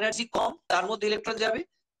 যার এনার্জি কম তার মধ্যে ইলেকট্রন যাবে।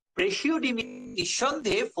 প্রেসিওডিমিয়াম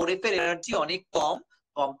নিঃসন্দেহে 4f এর এনার্জি অনেক কম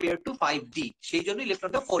কম্পেয়ার টু 5d, সেই জন্য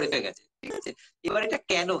ইলেকট্রনটা 4f এ গেছে, ঠিক আছে। এবার এটা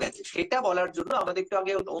কেন গেছে সেটা বলার জন্য আমাদের একটু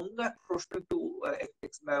আগে অন্য এক প্রশ্ন একটু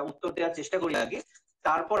উত্তর দেওয়ার চেষ্টা করি আগে,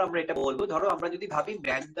 তারপর আমরা এটা বলবো। ধরো আমরা যদি ভাবি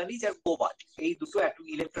ম্যাঙ্গানিজ আর কোবাল্ট এই দুটো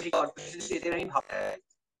ইলেকট্রনিক কনফিগারেশন, এদের আমি ভাবতে চাই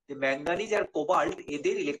যে ম্যাঙ্গানিজ আর কোবাল্ট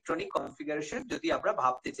এদের ইলেকট্রনিক কনফিগারেশন যদি আমরা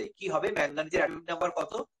ভাবতে চাই কি হবে। ম্যাঙ্গানিজের অ্যাটমিক নাম্বার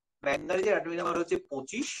কত? ম্যাঙ্গানিজের অ্যাটমিক নাম্বার হচ্ছে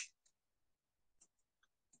 25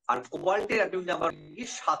 আর কোবাল্টের অ্যাটমিক নাম্বার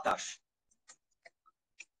 27।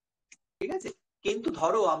 ঠিক আছে, কিন্তু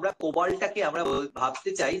ধরো আমরা কোবাল্টটাকে আমরা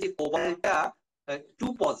ভাবতে চাই যে কোবাল্টটা 2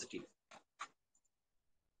 পজিটিভ,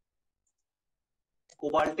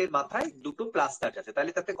 কোবাল্টের মাথায় দুটো প্লাস চার্জ আছে,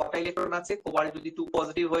 তাহলে তাতে কটা ইলেকট্রন আছে? কোবাল্ট যদি 2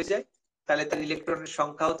 পজিটিভ হয়ে যায় তাহলে তার ইলেকট্রনের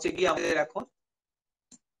সংখ্যা হচ্ছে কি আমাদের এখন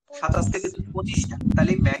 27 থেকে 25টা।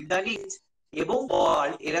 তাহলে ম্যাঙ্গানিজ এবং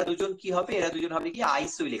কোবাল্ট এরা দুজন কি হবে? এরা দুজন হবে কি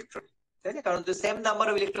আইসো ইলেকট্রন, তাই না? কারণ সেম নাম্বার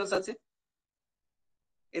অফ ইলেকট্রনস আছে,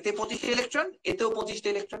 এতে 25টা ইলেকট্রন, এতেও 25টা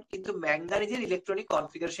ইলেকট্রন। কিন্তু ম্যাঙ্গানিজের ইলেকট্রনিক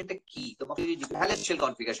কনফিগারেশনটা কি? তোমাকে যদি ভ্যালেন্সিয়াল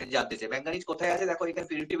কনফিগারেশন জানতে চাই, ম্যাঙ্গানিজ কোথায় আছে দেখো এখানে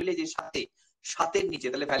পিরিয়ডিক টেবিলে যে 7 এর নিচে,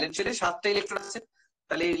 তাহলে ভ্যালেন্সিয়ালে 7টা ইলেকট্রন আছে।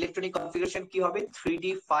 তাহলে ইলেকট্রনিক কনফিগারেশন কি হবে?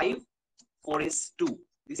 3d5 4s2।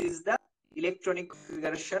 This is the electronic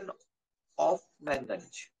configuration of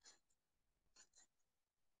manganese.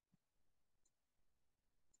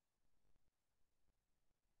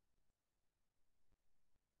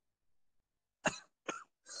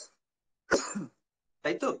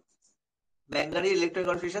 তাই তো, manganese electronic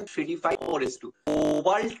configuration 3d5 4s2।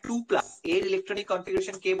 Cobalt 2+ এর ইলেকট্রনিক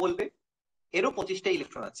কনফিগারেশন কে বলবে? এরও 25টা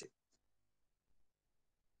ইলেকট্রন আছে।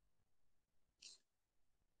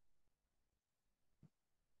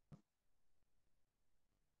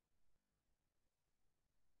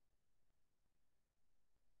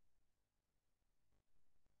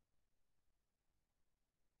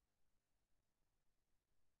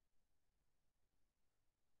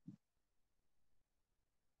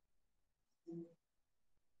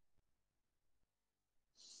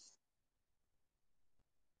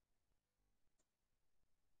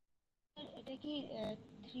 এটা কি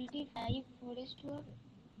 3d5 4s2 হবে?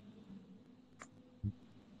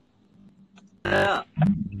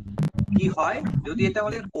 কি হয় যদি এটা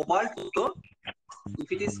আমাদের কোবাল্ট হতো, ইফ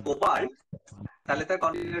ইট ইজ কোবাল্ট, তাহলে তার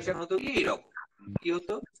কনফিগারেশন হতো কি এরকম, কি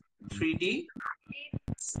হতো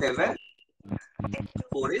 3d7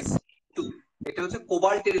 4s2। এটা হচ্ছে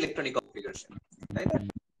কোবাল্টের ইলেকট্রনিক কনফিগারেশন, তাই না?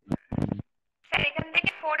 স্যার এখান থেকে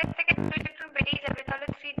 4s থেকে 2 ইলেকট্রন বেরিয়ে যাবে, তাহলে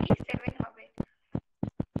 3d7 হবে।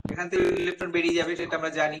 এখান থেকে ইলেকট্রন বেরিয়ে যাবে সেটা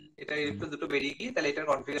আমরা জানি, এটা ইলেকট্রন দুটো বেরিয়ে গিয়ে তাহলে এটার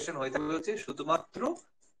কনফিগারেশন হয়ে থাকবে হচ্ছে শুধুমাত্র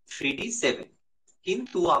 3d7।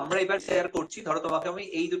 কিন্তু আমরা এবার শেয়ার করছি, ধরো তোমাকে আমি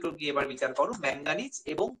এই দুটো নিয়ে এবার বিচার করো, ম্যাঙ্গানিজ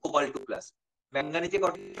এবং কোবাল্ট 2+। ম্যাঙ্গানিজে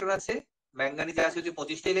কটা ইলেকট্রন আছে? ম্যাঙ্গানিজে আছে হচ্ছে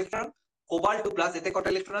 25টা ইলেকট্রন। কোবাল্ট 2+, এতে কটা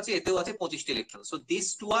ইলেকট্রন আছে? এতেও আছে 25টা ইলেকট্রন। সো দিস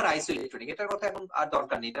টু আর আইসো ইলেকট্রনিক। এটার কথা এখন আর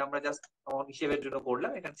দরকার নেই, এটা আমরা জাস্ট হিসেবের জন্য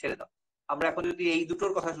করলাম, এখানে ছেড়ে দাও। আমরা এখন যদি এই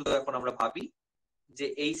দুটোর কথা শুধু এখন আমরা ভাবি যে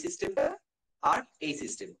এই সিস্টেমটা আর এই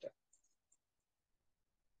সিস্টেমটা,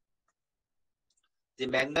 যে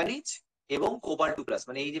ম্যাঙ্গানিজ এবং কোবাল্ট 2+,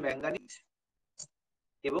 মানে এই যে ম্যাঙ্গানিজ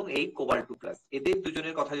এবং এই কোবাল্ট 2+, এদের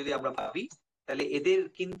দুজনের কথা যদি আমরা ভাবি তাহলে এদের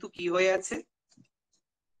কিন্তু কি হয়ে আছে?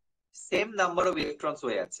 সেম নাম্বার অফ ইলেকট্রনস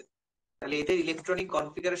হয়ে আছে। তাহলে এদের ইলেকট্রনিক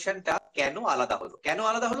কনফিগারেশনটা কেন আলাদা হলো? কেন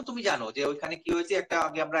আলাদা হলো তুমি জানো যে ওইখানে কি হয়েছে, একটা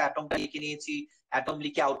আগে আমরা অ্যাটমটা লিখে নিয়েছি, অ্যাটম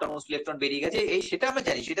লিখে আউটার মোস্ট ইলেকট্রন বেরিয়ে গেছে, এই সেটা আমরা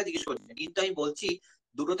জানি, সেটা জিজ্ঞেস করছি না। কিন্তু আমি বলছি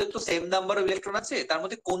দুটোতে তো সেম নাম্বার অফ ইলেকট্রন আছে, তার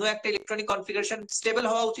মধ্যে কোনো একটা ইলেকট্রনিক কনফিগারেশন স্টেবল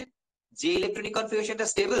হওয়া উচিত। যে ইলেকট্রনিক কনফিগারেশনটা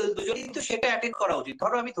স্টেবল দুজনেই কিন্তু সেটা অ্যাটেন্ড করা উচিত।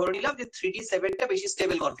 ধরো আমি ধরে নিলাম যে 3d7টা বেশি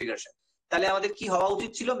স্টেবল কনফিগারেশন, তাহলে আমাদের কি হওয়া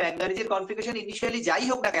উচিত ছিল? ম্যাঙ্গানিজের কনফিগারেশন ইনিশিয়ালি যাই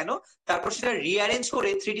হোক না কেন, তারপর সেটা রিঅ্যারেঞ্জ করে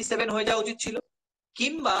 3d7 হয়ে যাওয়া উচিত ছিল।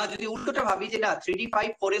 কিংবা যদি উল্টোটা ভাবি যে না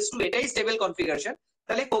 3d5 4s2 এটাই স্টেবল কনফিগারেশন,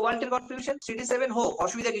 তাহলে কোবাল্টের কনফিগারেশন 3d7 হোক,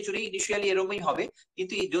 অসুবিধা কিছু নেই, ইনিশিয়ালি এরকমই হবে।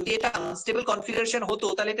 কিন্তু যদি এটা আনস্টেবল কনফিগারেশন হতো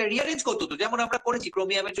তাহলে এটা রিঅ্যারেঞ্জ করতে হতো, যেমন আমরা করেছি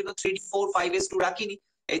ক্রোমিয়ামের জন্য 3d4 5s2 রাখিনি,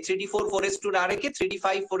 এই 3d4 4s2 না রেখে 3d5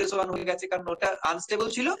 4s1 হয়ে গেছে, কারণ ওটা আনস্টেবল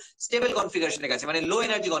ছিল, স্টেবল কনফিগারেশনে গেছে, মানে লো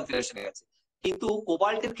এনার্জি কনফিগারেশনে গেছে। কিন্তু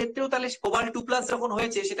কোবাল্টের ক্ষেত্রেও তাহলে কোবাল্ট 2+ যখন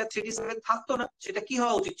হয়েছে সেটা 3d7 থাকতো না, সেটা কি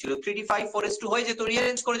হওয়া উচিত ছিল? 3d5 4s2 হয়ে যেত,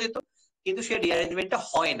 রিঅ্যারেঞ্জ করে যেত, কিন্তু সে রিঅ্যারেঞ্জমেন্টটা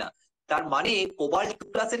হয় না। তার মানে কোবাল্ট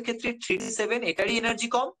 2+ এর ক্ষেত্রে 3d7 এটারই এনার্জি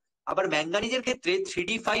কম, আবার ম্যাঙ্গানিজের ক্ষেত্রে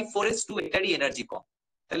 3d5 4s2 এটারই এনার্জি কম।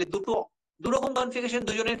 তাহলে দুরকম কনফিগারেশন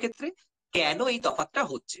দুজনের ক্ষেত্রে, কেন এই তফাৎটা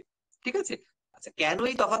হচ্ছে? ঠিক আছে, আচ্ছা কেন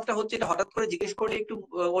এই তফাৎটা হচ্ছে এটা হঠাৎ করে জিজ্ঞেস করলে একটু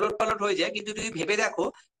ওলটপালট হয়ে যায়, কিন্তু যদি ভেবে দেখো,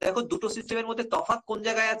 দেখো দুটো সিস্টেমের মধ্যে তফাৎ কোন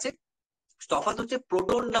জায়গায় আছে? তফাৎ হচ্ছে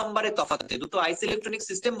প্রোটন নাম্বারের তফাৎ আছে। দুটো আইসো ইলেকট্রনিক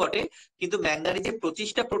সিস্টেম বটে, কিন্তু ম্যাঙ্গানিজে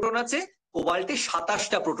 25টা প্রোটন আছে, কোবাল্টে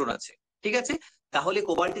 27টা প্রোটন আছে। ঠিক আছে, তাহলে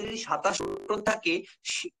কোবাল্টে যদি 27 প্রোটন থাকে,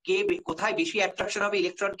 কে কোথায় বেশি অ্যাট্রাকশন হবে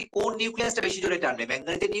ইলেকট্রনকে, কোন নিউক্লিয়াসটা বেশি জোরে টানবে?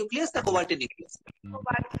 ম্যাঙ্গানিজের নিউক্লিয়াস না কোবাল্টের নিউক্লিয়াস?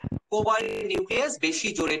 কোবাল্টের নিউক্লিয়াস বেশি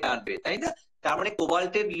জোরে টানবে, তাই না? তার মানে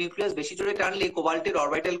কোবাল্টের নিউক্লিয়াস বেশি জোরে টানলে কোবাল্টের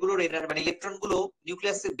অরবিটাল গুলোর মানে ইলেকট্রন গুলো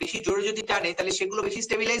নিউক্লিয়াস বেশি জোরে যদি টানে তাহলে সেগুলো বেশি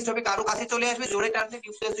স্টেবিলাইজড হবে, কারো কাছে চলে আসবে জোরে টানলে,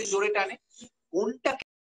 নিউক্লিয়াস যদি জোরে টানে। কোনটা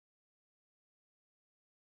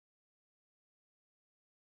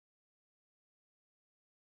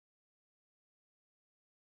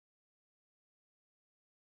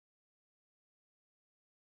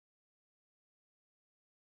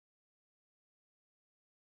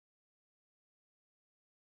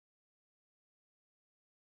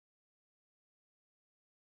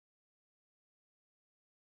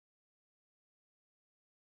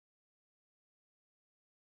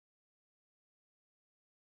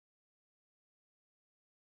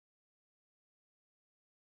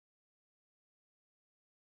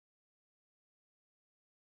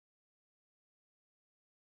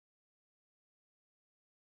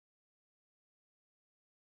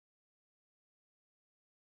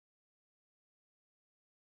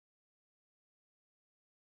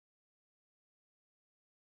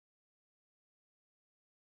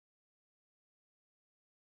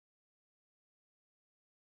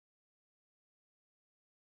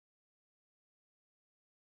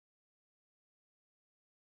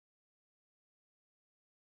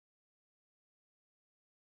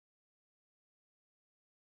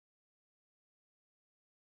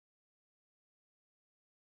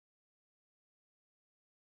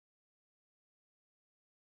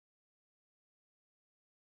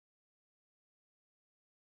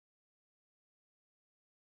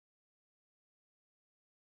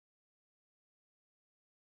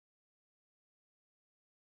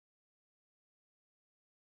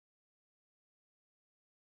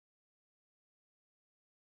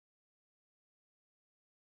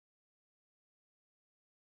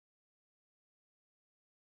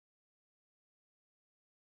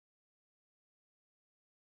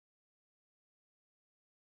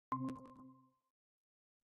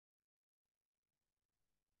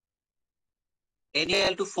n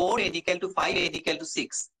equal to 4, n equal to 5, n equal to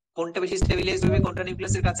 6, কোনটা বেশি স্টেবিলাইজড হবে কোনটা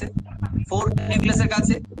নিউক্লিয়াসের কাছে? 4 নিউক্লিয়াসের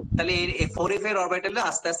কাছে। তাহলে 4f এর অরবিটাল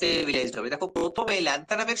আস্তে আস্তে স্টেবিলাইজড হবে। দেখো প্রথমে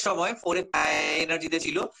ল্যান্থানামের সময় 4f এনার্জিতে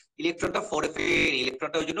ছিল, ইলেকট্রনটা 4f এর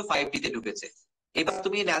ইলেকট্রনটা ওই জন্য 5d তে ঢুকেছে। এবার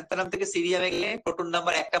তুমি ল্যান্থানাম থেকে সিরিয়ামে গেলে প্রোটন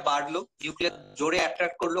নাম্বার একটা বাড়লো, নিউক্লিয়াস জোরে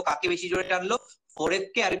অ্যাট্রাক্ট করলো, কাকে বেশি জোরে টানলো? 4f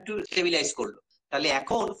কে আরেকটু স্টেবিলাইজ করলো। তাহলে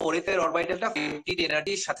এখন 4f এর অরবিটালটা 50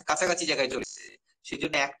 এনার্জির সাথে কাছাকাছি জায়গায় চলে এসেছে, সেই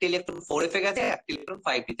জন্য একটা ইলেকট্রন 4f এ গেছে, একটা ইলেকট্রন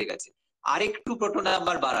 5d তে গেছে। আরেকটু প্রোটন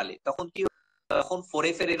নাম্বার বাড়ালে তখন কি, তখন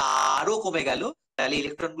 4f এর আরো কমে গেল, তাহলে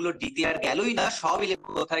ইলেকট্রন গুলো d তে আর গেলই না, সব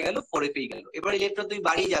ইলেকট্রন কোথায় গেল? 4f এই গেল। এবার ইলেকট্রন তুমি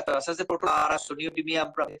বাড়িয়ে যাচ্ছ, আস্তে আস্তে প্রোটন আর নিওডিমিয়াম,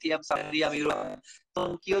 প্রোথিয়াম, সামরিয়াম, ইউরেনিয়াম,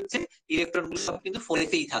 তখন কি হচ্ছে? ইলেকট্রন গুলো সব কিন্তু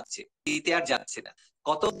 4f এই থাকছে, d তে আর যাচ্ছে না।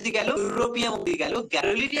 কত অব্দি গেল? ইউরোপিয়াম অব্দি গেল।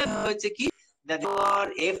 গ্যাডোলিনিয়াম হয়েছে কি না, তোমার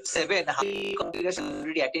F7 কনফিগারেশন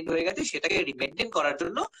অলরেডি অ্যাটেন্ড হয়ে গেছে, সেটাকে মেইনটেইন করার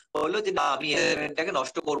জন্য বললো যে না, আমি F7টাকে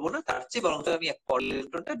নষ্ট করব না, তার চেয়ে বরং আমি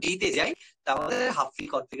ইলেকট্রনটা d তে যাই, তাহলে হাফ ফিল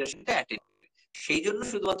কনফিগারেশনটা অ্যাটেন্ড। সেই জন্য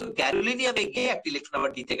শুধুমাত্র গ্যাডোলিনিয়ামে গিয়ে একটা ইলেকট্রন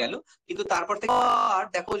আবার দিতে গেল, কিন্তু তারপর থেকে আর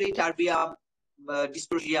দেখো যে terbium,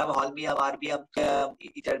 dysprosium, holmium, erbium,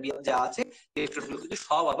 ytterbium যা আছে, ইলেকট্রন গুলো কিন্তু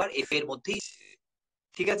সব আবার এফ এর মধ্যেই।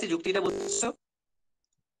 ঠিক আছে, যুক্তিটা বুঝছো?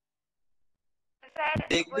 স্যার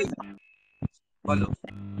দেখবি, বলো।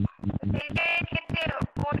 এটার ক্ষেত্রে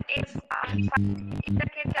কোন এর এটার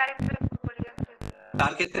ক্ষেত্রে আরেকটু বলে যাচ্ছে,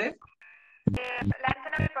 তার ক্ষেত্রে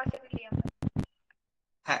ল্যান্থানামের পসিবিলিয়াম।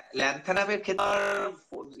 হ্যাঁ, ল্যান্থানামের ক্ষেত্রে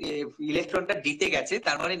ইলেকট্রনটা দিতে গেছে,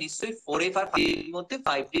 তার মানে নিশ্চয়ই 4f আর 5 এর মধ্যে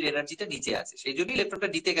 5d এর এনার্জিটা নিচে আছে, সেই জন্য ইলেকট্রনটা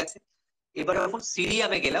দিতে গেছে। এবার যখন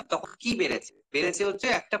সিরিয়ামে গেলাম তখন কি বেড়েছে? বেড়েছে হচ্ছে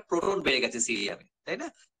একটা প্রোটন বেড়ে গেছে সিরিয়ামে, তাই না?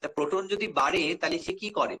 তা প্রোটন যদি বাড়ে তাহলে সে কি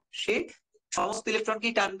করে? সে সমস্ত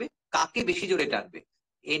ইলেকট্রনকেই টানবে। কাকে বেশি জোরে টানবে?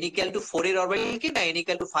 n equal to 4 এর অরবিটালকে না n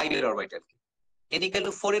equal to 5 এর অরবিটালকে? n equal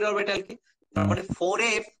to 4 এর অরবিটালকে। তার মানে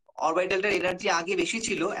 4f অরবিটালটার এনার্জি আগে বেশি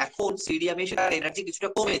ছিল, এখন সিরিয়ামে সেটার এনার্জি কিছুটা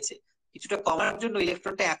কমেছে। কিছুটা কমার জন্য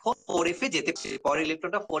ইলেকট্রনটা এখন 4f এ যেতে পারে। পরে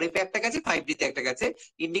ইলেকট্রনটা 4f এ একটা গেছে, 5d তে একটা গেছে,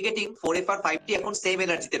 ইন্ডিকেটিং 4f আর 5d এখন সেম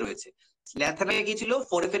এনার্জিতে রয়েছে। ল্যান্থানামে কি ছিল?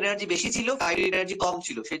 4f এর এনার্জি বেশি ছিল, 5d এর এনার্জি কম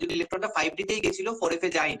ছিল, সেই জন্য ইলেকট্রনটা 5d তেই গেছিল, 4f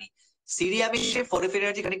এ যায়নি। সিরিয়ামে এসে 4f এর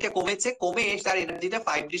এনার্জি খানিকটা কমেছে, কমে তার এনার্জিটা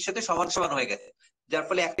 5d এর সাথে সমান সমান হয়ে গেছে, যার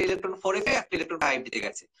ফলে একটা ইলেকট্রন 4f এ, একটা ইলেকট্রন 5d তে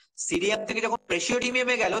গেছে। সিরিয়াম থেকে যখন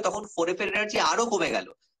প্রেসিওডিয়ামে গেল তখন 4f এর এনার্জি আরো কমে গেল,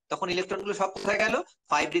 তখন ইলেকট্রন গুলো সব কোথায় গেল?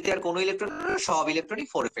 5d তে আর কোনো ইলেকট্রন, সব ইলেকট্রনই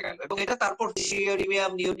 4f এ গেল। এবং এটা তারপর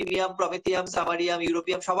সিওডিয়াম, নিওডিমিয়াম, প্রমেথিয়াম, সামারিয়াম,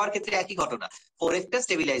 ইউরোপিয়াম সবার ক্ষেত্রে একই ঘটনা, 4f টা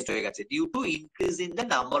স্টেবিলাইজড হয়ে গেছে due to increase in the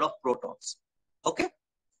number of protons. ওকে,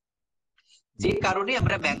 যে কারণে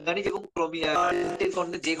আমরা ম্যাঙ্গানিজ এবং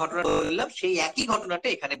ক্রোমিয়ামের যে ঘটনা বললাম সেই একই ঘটনাটা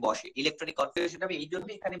এখানে বসে। ইলেকট্রনিক কনফিগারেশন আমি এই জন্য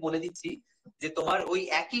এখানে বলে দিচ্ছি যে তোমার ওই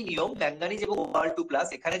একই নিয়ম ম্যাঙ্গানিজ এবং কোবাল্ট 2+,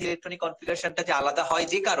 এখানে যে ইলেকট্রনিক কনফিগারেশনটা যে আলাদা হয়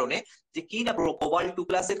যে কারণে যে কি না কোবাল্ট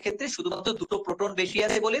 2+ এর ক্ষেত্রে শুধুমাত্র দুটো প্রোটন বেশি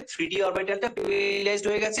আছে বলে 3d অরবিটালটা প্যারালাইজড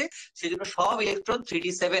হয়ে গেছে, সেজন্য সব ইলেকট্রন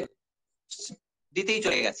 3d7 দিতেই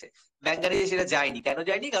চলে গেছে। ম্যাঙ্গানিজে সেটা যায়নি। কেন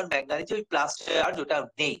যায়নি? কারণ ম্যাঙ্গানিজে ওই প্লাস চার্জ ওটা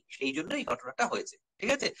নেই, সেই জন্য এই ঘটনাটা হয়েছে।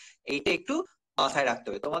 ঠিক আছে, এইটা একটু মাথায় রাখতে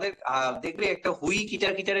হবে তোমাদের। দেখবে একটা হুই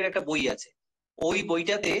কিটারের একটা বই আছে, ওই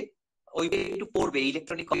বইটাতে ওই একটু পড়বে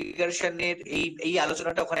ইলেকট্রনিক কনফিগারেশনের এই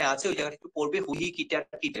আলোচনাটা ওখানে আছে, ওই জায়গাটা একটু পড়বে হুই কিটার।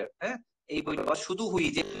 হ্যাঁ, এই বইটা শুধু হুই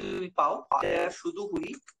যে তুমি পাও, শুধু হুই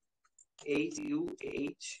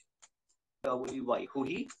HUHWY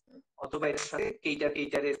হুই, অথবা এর সাথে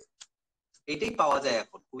কেইটারের এটাই পাওয়া যায়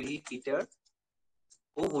এখন, হুই কিটার।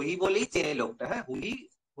 ও হুই বলেই চেনে লোকটা, হ্যাঁ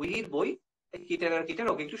হুইর বই।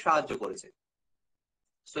 কিটার ওকে একটু সাহায্য করেছে।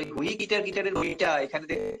 তো এই হুই কিটারের বইটা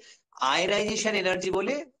এখানে আয়নাইজেশন এনার্জি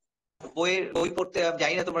বলে বই পড়তে,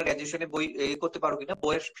 জানি না তোমার গ্রাজুয়েশনে বই করতে পারো কিনা,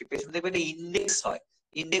 বইয়ের পেছনে দেখবে একটা ইন্ডেক্স হয়।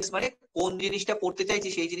 ইন্ডেক্স মানে কোন জিনিসটা পড়তে চাইছি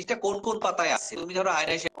সেই জিনিসটা কোন কোন পাতায় আছে। তুমি ধরো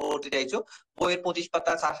আয়নাইজেশন পড়তে চাইছো, বইয়ের 25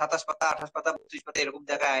 পাতা, 27 পাতা, 28 পাতা, 32 পাতা এরকম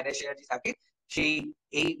জায়গায় আয়নাইজেশন এনার্জি থাকে। সেই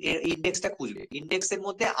এই ইন্ডেক্সটা খুঁজবে, ইন্ডেক্সের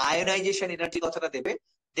মধ্যে আয়নাইজেশন এনার্জি কথাটা দেবে,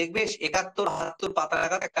 দেখবে 71-72 পাতা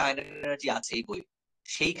নাগাদ একটা আয়নাইজেশন এনার্জি আছে এই বই।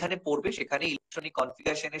 সেইখানে পড়বে, সেখানে ইলেকট্রনিক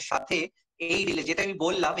কনফিগারেশনের সাথে এই যেটা আমি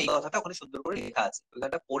বললাম এই কথাটা ওখানে সুন্দর করে লেখা আছে।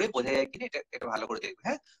 ওইখানটা পড়ে বোঝা যায় কিনা এটা ভালো করে দেখবে।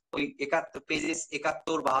 হ্যাঁ, ওই 71 পেজে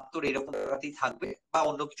 71-72 এরকম জায়গাতেই থাকবে, বা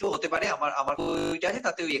অন্য কিছু হতে পারে। আমার বইটা আছে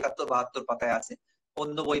তাতে ওই 71-72 পাতায় আছে,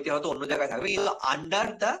 অন্য বইতে হয়তো অন্য জায়গায় থাকবে। কিন্তু under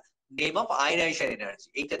the name of ionisation energy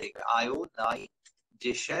এইটা দেখবে,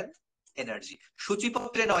 আয়োনাইজেশন এনার্জি।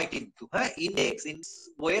 সূচিপত্রে নয় কিন্তু, হ্যাঁ, ইন্ডেক্স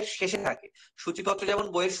বইয়ের শেষে থাকে। সূচিপত্র যেমন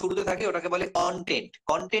বইয়ের শুরুতে থাকে, ওটাকে বলে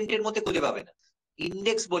কন্টেন্টের মধ্যে খুঁজে পাবে না।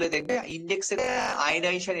 ইন্ডেক্স বলে দেখবে, ইন্ডেক্সের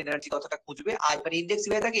আয়নাইজেশন এনার্জি কথাটা খুঁজবে। মানে ইন্ডেক্স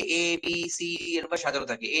ভাবে থাকে এ বি সি এরকম সাজানো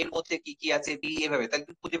থাকে, এর মধ্যে কি কি আছে বি এভাবে, তাহলে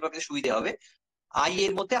খুঁজে পাবে সুবিধা হবে।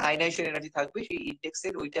 এর মধ্যে আয়নাইজেশন এনার্জি থাকবে, সেই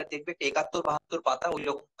ইন্ডেক্সের ওইটা দেখবে 71-72 পাতা ওই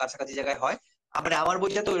রকম কাছাকাছি জায়গায় হয়। আমার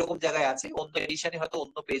বইটা তো ওই রকম জায়গায় আছে, অন্য এডিশনে হয়তো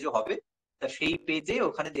অন্য পেজও হবে। তা সেই পেজে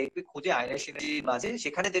ওখানে দেখবে খুঁজে আয়নাইজেশন এনার্জির মাঝে,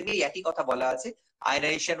 সেখানে দেখবে একই কথা বলা আছে।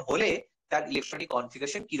 আয়নাইজেশন হলে তার ইলেকট্রনিক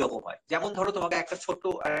কনফিগারেশন কিরকম হয়। যেমন ধরো তোমাকে একটা ছোট্ট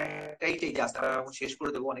এইটাই জাস্ট শেষ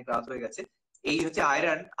করে দেবো, অনেক রাত হয়ে গেছে। এই হচ্ছে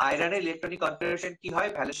আয়রনের ইলেকট্রনিক কনফিগারেশন কি হয়,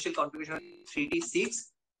 ভ্যালেন্সিয়াল কনফিগারেশন 3d6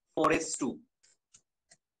 4s2,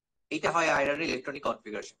 এটা হয় আয়রনের ইলেকট্রনিক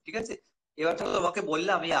কনফিগারেশন। ঠিক আছে, এবার তো তোমাকে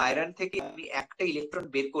বললাম এই আয়রন থেকে আমি একটা ইলেকট্রন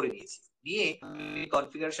বের করে নিয়েছি, নিয়ে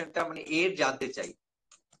কনফিগারেশনটা মানে এর জানতে চাই,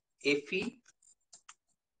 Fe+,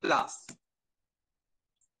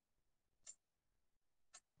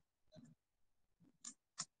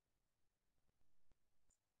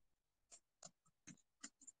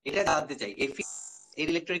 এটা জানতে চাই Fe এর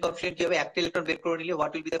ইলেকট্রনিক কনফিগারেশন কি হবে। একটা ইলেকট্রন বের করে নিলে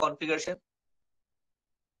what will be the configuration?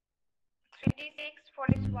 3d6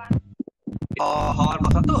 4s1। হওয়ার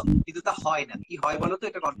কথা তো, কিন্তু তা হয় না। কি হয় বলতো,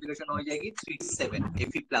 এটা কনফিগারেশন হয়ে যায় কি 3d7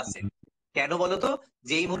 Fe+ এর। কেন বলতো,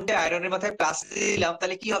 যেই মুহূর্তে আয়রনের মাথায় প্লাস দিলাম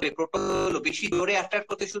তাহলে কি হবে, প্রোটন বেশি জোরে অ্যাট্রাক্ট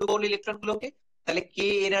করতে শুরু করলো ইলেকট্রন গুলোকে, তাহলে কে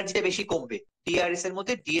এনার্জিটা বেশি কমবে, DRS এর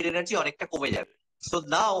মধ্যে ডি এর এনার্জি অনেকটা কমে যাবে। So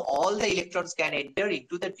now all the electrons can enter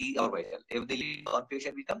into the d orbital and the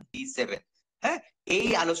configuration become d7. হ্যাঁ, এই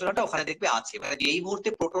আলোচনাটা ওখানে দেখবে আছে, মানে এই মুহূর্তে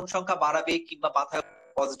প্রোটন সংখ্যা বাড়াবে কিংবা মাথায়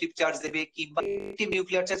পজিটিভ চার্জ দেবে, কিংবা এফেক্টিভ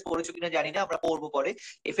নিউক্লিয়ার চার্জ পড়েছো কিনা জানি না, আমরা পড়বো পরে।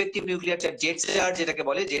 Effective nuclear charge, Z charge যেটাকে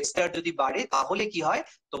বলে, জেড চার্জ যদি বাড়ে তাহলে কি হয়,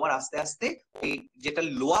 তোমার আস্তে আস্তে এই যেটা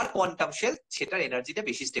লোয়ার কোয়ান্টাম শেল সেটার এনার্জিটা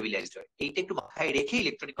বেশি স্টেবিলাইজড হয়। এইটা একটু মাথায় রেখে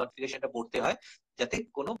ইলেকট্রনিক কনফিগারেশনটা পড়তে হয়, যাতে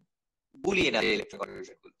কোনো গুলিয়ে না যায় ইলেকট্রনিক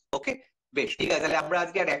কনফিগারেশন গুলো। ওকে, বেশ ঠিক আছে। তাহলে আমরা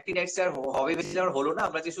আজকে আর অ্যাক্টিনাইটস আর হবে বেশি যাওয়ার হলো না,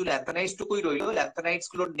 আমরা যে শুধু ল্যান্থানাইটস টুকুই রইলো, ল্যান্থানাইটস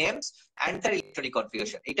গুলোর নেমস এন্ড তার ইলেকট্রনিক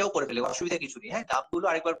কনফিগারেশন এটাও করে ফেলে, অসুবিধা কিছু নেই। হ্যাঁ, নামগুলো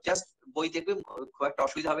আরেকবার জাস্ট বই দেখবে, খুব একটা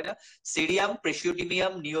অসুবিধা হবে না। Cerium,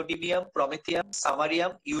 প্রেসিওডিমিয়াম, neodymium, প্রমেথিয়াম,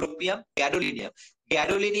 samarium, europium, gadolinium.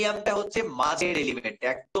 গ্যাডোলিনিয়ামটা হচ্ছে মাঝের এলিমেন্ট,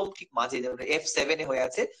 একদম ঠিক মাঝে, যেমন F7 এ হয়ে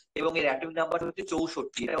আছে, এবং এর অ্যাটমিক নাম্বার হচ্ছে 64,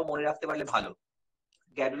 এটাও মনে রাখতে পারলে ভালো।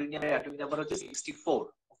 গ্যাডোলিনিয়ামের অ্যাটমিক নাম্বার হচ্ছে 64।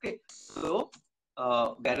 ওকে, তো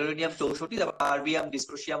গ্যাডোলিনিয়াম 64, তারপর erbium,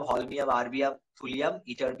 dysprosium, holmium, erbium, thulium,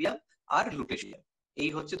 ytterbium আর লুটেশিয়াম। এই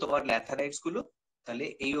হচ্ছে তোমার ল্যান্থানাইটস গুলো। তাহলে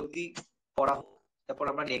এই অবধি পড়া, তারপর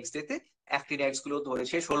আমরা নেক্সট ডেতে অ্যাক্টিনাইটস গুলো ধরে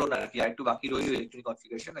শেষ হলো না আর কি, আর একটু বাকি রইল ইলেকট্রনিক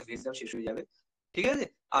কনফিগারেশন, আর এক্সাম শেষ হয়ে যাবে। ঠিক আছে,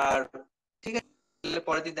 আর ঠিক আছে,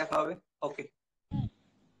 পরের দিন দেখা হবে। ওকে,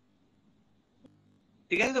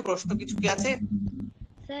 ঠিক আছে। তো প্রশ্ন কিছু কি আছে?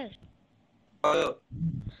 স্যার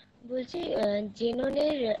বলছি,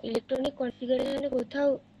 জেননের ইলেকট্রনিক কনফিগারেশনে কোথাও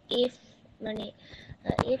এফ মানে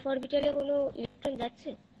এফ অরবিটালে কোনো ইলেকট্রন যাচ্ছে?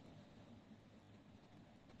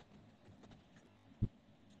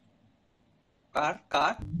 কার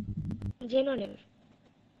কার জেননের।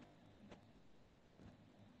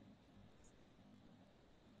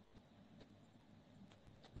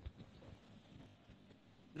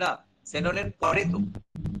 না, জেননের পরে তো,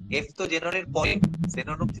 এফ তো জেননের পরে,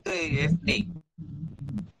 জেনন অব্দি তো এফ নেই।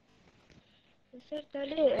 স্যার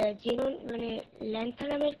তাহলে জেনন মানে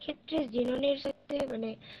ল্যান্থানামের ক্ষেত্রে জেননের সাথে মানে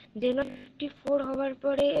জেনন 54 হওয়ার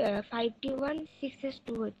পরে 5d1 6s2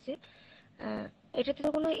 হচ্ছে। এটাতে তো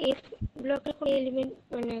কোনো এফ ব্লকের কোনো এলিমেন্ট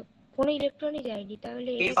মানে কোনো ইলেকট্রনই যায়নি, তাহলে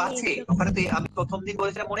এটা এফ কোনো এফ আছে ব্লকের ওখানে। তো মধ্যে। আমি প্রথম দিন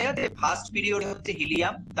বলেছিলাম মনে আছে, ফার্স্ট পিরিয়ড হচ্ছে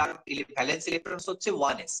হিলিয়াম, তার ভ্যালেন্স ইলেকট্রন হচ্ছে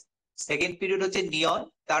 1s। সেকেন্ড পিরিয়ড হচ্ছে নিয়ন,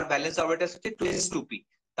 তার ভ্যালেন্স অরবিটাল হচ্ছে 2s2p।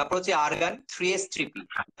 তারপর হচ্ছে আর্গন 3s3p।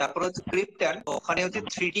 তারপর হচ্ছে ক্রিপ্টন, ওখানে হচ্ছে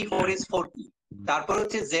 3d4s4p। তারপর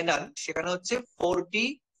হচ্ছে জেনন, সেখানে হচ্ছে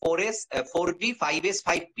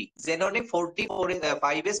 4d5s5p। জেননে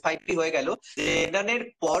 4d5s5p হয়ে গেল। জেননের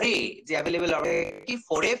পরে যে অ্যাভেলেবেল অরবিটাল কি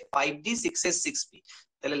 4f5d6s6p।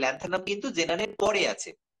 তাহলে ল্যান্থানাম কিন্তু জেনানের পরে আছে।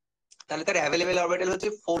 তাহলে তার অ্যাভেলেবেল অরবিটাল হচ্ছে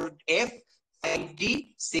 4f 5d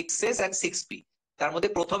 6s and 6p। তার মধ্যে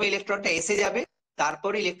প্রথমে ইলেকট্রনটা এসে যাবে,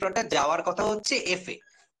 তারপরে ইলেকট্রনটা যাওয়ার কথা হচ্ছে এফ এ।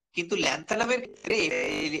 কিন্তু ল্যান্থানামের ক্ষেত্রে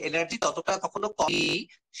এনার্জি ততটা কখনো কম,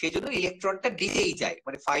 সেই জন্য ইলেকট্রনটা ডিতেই যায়,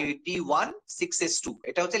 মানে 5d1 6s2।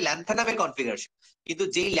 এটা হচ্ছে ল্যান্থানামের কনফিগারেশন। কিন্তু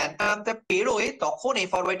যেই ল্যান্থানামটা পেরোয় তখন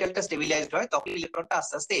এফ অরবিটালটা স্টেবিলাইজড হয়, তখন ইলেকট্রনটা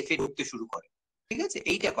আস্তে আস্তে এফ এ ঢুকতে শুরু করে। ঠিক আছে,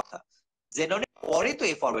 এইটা কথা। জেননের পরে তো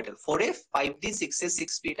F orbital 4f 5d 6s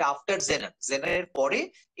 6p, এটা আফটার জেনন। জেননের পরে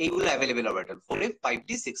এইগুলো available orbital 4f 5d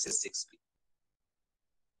 6s 6p।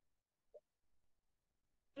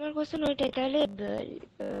 আমার কোশ্চেন ওইটাই, তাহলে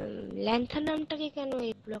ল্যান্থানামটাকে কেন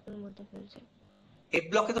এফ ব্লকের মধ্যে ফেলছে? এফ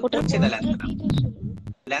ব্লকে তো ওটার পড়ছে না ল্যান্থানাম। পরটাতেই তো ছিল।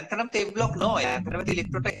 ল্যান্থানাম তো এফ ব্লক নয়, ল্যান্থানামে তো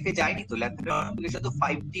ইলেকট্রনটা এফে যায়নি তো। ল্যান্থানাম কনফিগারেশন তো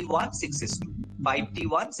 5d1 6s2,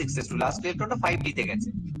 5d1 6s2, last ইলেকট্রনটা 5d তে গেছে,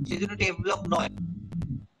 সেই জন্য এটা এফ ব্লক নয়।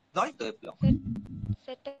 নয় তো এফ ব্লক। স্যার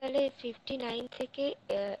স্যার তাহলে 59 থেকে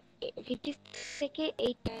 50 থেকে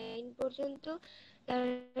 89 পর্যন্ত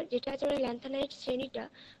যেটা আছে মানে ল্যান্থানাইট শ্রেণীটা,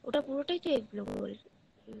 ওটা পুরোটাই তো এফ ব্লক নয়?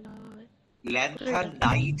 টোটালটা।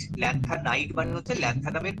 ল্যান্থানাইট মানে হচ্ছে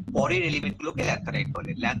ল্যান্থানামের পরের এলিমেন্ট গুলোকে ল্যান্থানাইট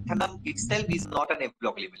বলে। Lanthanum itself is not an F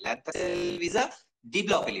block element, lanthanum is a D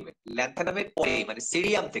block element. ল্যান্থানামের পরে মানে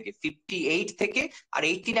সিরিয়াম থেকে 58 থেকে আর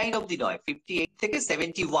 89 অব্দি নয়, 58 থেকে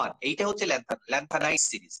 71, এইটা হচ্ছে ল্যান্থানাইট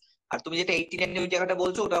সিরিজ। আর তুমি যেটা 89 ওই জায়গাটা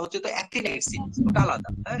বলছো, ওটা হচ্ছে তো অ্যাক্টিনাইট সিরিজ, ওটা আলাদা।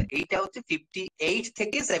 হ্যাঁ, এইটা হচ্ছে 58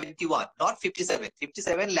 থেকে 71, নট 57।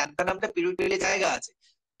 57 ল্যান্থানামটা পিরিয়ড জায়গা আছে,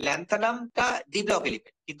 ল্যান্থানামটা ডি ব্লক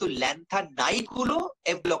এলিমেন্ট। কিন্তু ল্যান্থানাইট গুলো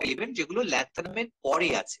এফ ব্লক এলিমেন্ট, যেগুলো ল্যান্থানামের পরে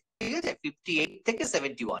আছে। ঠিক আছে, 58 থেকে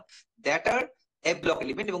 71 that R F block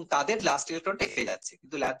element, এবং তাদের লাস্ট ইলেকট্রনটা এফে যাচ্ছে।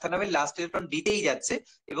 কিন্তু ল্যান্থানামের লাস্ট ইলেকট্রন ডিতেই যাচ্ছে,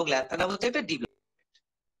 এবং ল্যান্থানাম হচ্ছে একটা ডি ব্লক।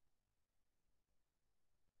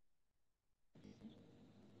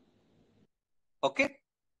 ওকে,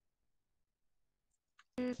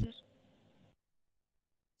 হ্যাঁ স্যার।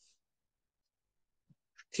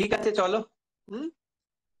 ঠিক আছে, চলো। হুম,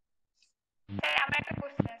 স্যার আমার একটা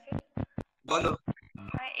কোশ্চেন আছে, বলো।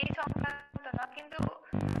 মানে এই সংক্রান্ত না কিন্তু,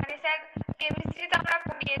 মানে স্যার কেমিস্ট্রি তো আমরা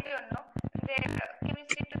পড়ি এর জন্য যে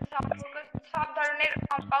কেমিস্ট্রি তো সম্পর্ক সব ধরনের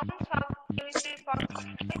কম্পাউন্ড সব কেমিস্ট্রির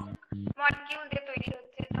মলিকিউল দিয়ে তৈরি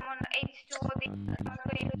হচ্ছে, যেমন H2O দিয়ে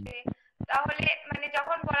তৈরি হচ্ছে। তাহলে মানে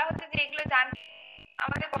যখন বলা হচ্ছে যে এগুলো জানতে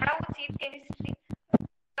আমাদের পড়া উচিত কেমিস্ট্রি,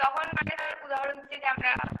 তখন মানে স্যার উদাহরণ দিচ্ছে যে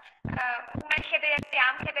আমরা মানে খেতে যাচ্ছি,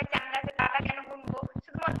 আম খেতে যাচ্ছি, আম গাছের পাতা কেন গুনবো,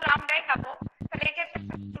 শুধুমাত্র আমরাই খাবো, তাহলে এক্ষেত্রে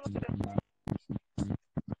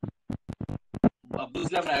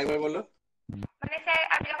বুঝলাম না, একবার বলো। মানে স্যার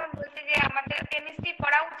আমি যখন বলছি যে আমাদের কেমিস্ট্রি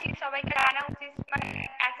পড়া উচিত, সবাইকে জানা উচিত, মানে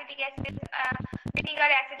acetic acid,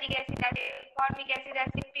 vinegar acetic acid আছে, ফর্মিক অ্যাসিড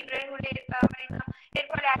আছে, পিঁপড়ের হুলের মানে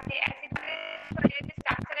এরপরে আছে অ্যাসিড শরীরের যে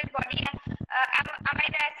স্ট্রাকচারের বডি,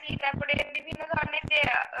 অ্যামাইনো অ্যাসিড, তারপরে বিভিন্ন ধরনের যে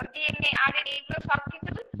ডিএনএ আরএনএ, এগুলো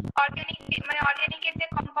সবকিছু অর্গানিক মানে অর্গানিকের যে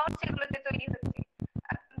কম্পাউন্ড সেগুলোতে তৈরি হচ্ছে।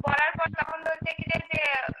 বলার পর তখন বলছে কি যে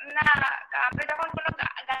না, আমরা যখন কোনো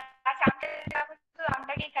গাছে আম খেতে যাবো শুধু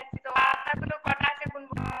আমটাকেই খাচ্ছি, তো আমগুলো কটা আছে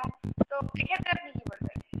গুনবো, তো এক্ষেত্রে আপনি কি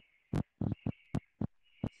বলবেন?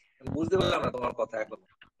 বুঝতে পারলাম না তোমার কথা এখন।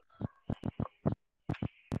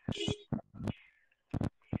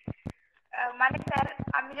 মানে স্যার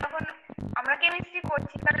আমি যখন আমরা কেমিস্ট্রি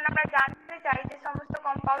পড়ছি, কারণ আমরা জানতে চাই যে সমস্ত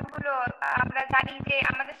কম্পাউন্ড গুলো, আমরা জানি যে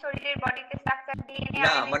আমাদের শরীরের বডিতে স্ট্রাকচার ডিএনএ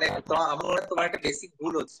না আরএনএ। মানে আমার মনে হয় তোমার একটা বেসিক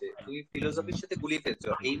ভুল হচ্ছে, তুমি ফিলোসফির সাথে গুলিয়ে ফেলছো।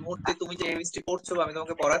 এই মুহূর্তে তুমি যে কেমিস্ট্রি পড়ছো বা আমি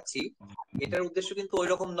তোমাকে পড়াচ্ছি, এটার উদ্দেশ্য কিন্তু ওই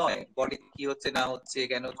রকম নয় বডি কি হচ্ছে না হচ্ছে,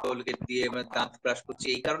 কেন কোলগেট দিয়ে আমরা দাঁত ব্রাশ করছি,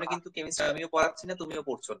 এই কারণে কিন্তু কেমিস্ট্রি আমিও পড়াচ্ছি না, তুমিও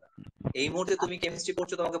পড়ছো না। এই মুহূর্তে তুমি কেমিস্ট্রি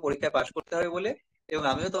পড়ছো তোমাকে পরীক্ষায় পাশ করতে হবে বলে, এবং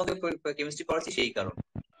আমিও তোমাকে কেমিস্ট্রি পড়াচ্ছি সেই কারণে।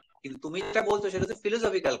 কিন্তু তুমি যেটা বলছো সেটা হচ্ছে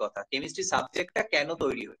ফিলোসফিক্যাল কথা, কেমিস্ট্রি সাবজেক্টটা কেন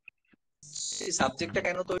তৈরি হয়েছে, সেই সাবজেক্টটা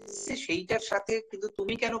কেন তৈরি হয়েছে সেইটার সাথে কিন্তু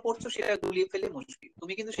তুমি কেন পড়ছো সেটা গুলিয়ে ফেলে মুশকিল।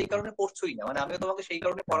 তুমি কিন্তু সেই কারণে পড়ছোই না, মানে আমিও তোমাকে সেই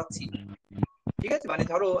কারণে পড়াচ্ছি না। ঠিক আছে, মানে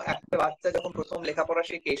ধরো একটা বাচ্চা যখন প্রথম লেখাপড়া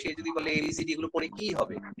শেখে, সে যদি বলে এবিসিডি এগুলো পড়ে কি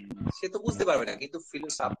হবে, সে তো বুঝতে পারবে না। কিন্তু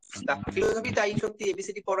ফিলোসফি তাই, সত্যি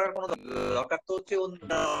এবিসিডি পড়ার কোনো দরকার তো হচ্ছে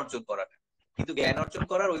জ্ঞান অর্জন করার। কিন্তু জ্ঞান অর্জন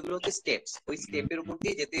করার ওইগুলো হচ্ছে স্টেপস, ওই স্টেপের উপর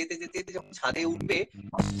দিয়ে যেতে যেতে যেতে যেতে যখন ছাদে উঠবে,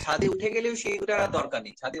 ছাদে উঠে গেলেও সেইগুলো আর দরকার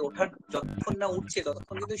নেই। ছাদে ওঠার যতক্ষণ না উঠছে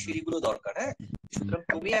ততক্ষণ কিন্তু সিঁড়িগুলো দরকার। হ্যাঁ, সুতরাং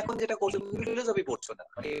তুমি এখন যেটা করছো, তুমি ফিলোসফি পড়ছো না,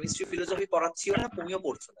 মানে কেমিস্ট্রি ফিলোসফি পড়াচ্ছিও না, তুমিও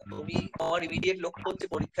পড়ছো না। তুমি, আমার ইমিডিয়েট লক্ষ্য হচ্ছে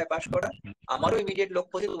পরীক্ষায় পাশ করা, আমারও ইমিডিয়েট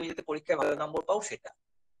লক্ষ্য হচ্ছে তুমি যাতে পরীক্ষায় ভালো নম্বর পাও সেটা।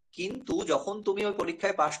 কিন্তু যখন তুমি ওই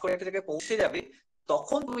পরীক্ষায় পাশ করে একটা জায়গায় পৌঁছে যাবে,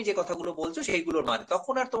 তখন তুমি যে কথাগুলো বলছো সেইগুলোর মানে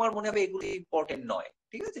তখন আর তোমার মনে হবে এগুলি ইম্পর্টেন্ট নয়।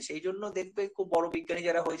 ঠিক আছে, সেই জন্য দেখবে খুব বড় বিজ্ঞানী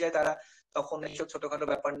যারা হয়ে যায় তারা তখন এইসব ছোটখাটো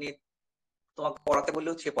ব্যাপার নিয়ে তোমাকে পড়াতে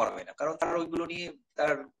বললেও সে পড়াবে না, কারণ তার ওইগুলো নিয়ে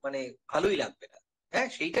তার মানে ভালোই লাগবে না। হ্যাঁ,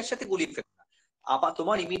 সেইটার সাথে গুলিয়ে ফেলবে না। আবার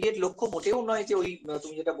তোমার ইমিডিয়েট লক্ষ্য মোটেও নয় যে ওই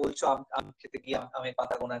তুমি যেটা বলছো আম খেতে গিয়ে আমের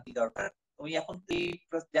পাতা গোনা কি দরকার, তুমি এখন এই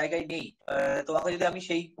জায়গায় নেই। তোমাকে যদি আমি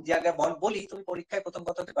সেই জায়গায় বলি তুমি পরীক্ষায় প্রথম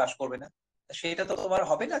কথাতে পাশ করবে না, সেটা তো তোমার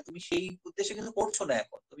হবে না। তুমি সেই উদ্দেশ্যে কিন্তু পড়ছো না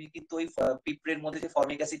এখন, তুমি কিন্তু ওই পিঁপড়ের মধ্যে যে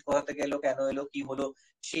ফর্মিক অ্যাসিড কোথা থেকে এলো, কেন এলো, কি হলো,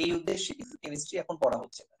 সেই উদ্দেশ্যে কিন্তু কেমিস্ট্রি এখন পড়া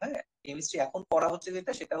হচ্ছে না। হ্যাঁ, কেমিস্ট্রি এখন পড়া হচ্ছে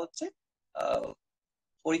যেটা, সেটা হচ্ছে আহ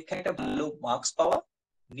পরীক্ষায় একটা ভালো মার্কস পাওয়া,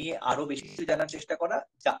 নিয়ে আরো বেশি কিছু জানার চেষ্টা করা।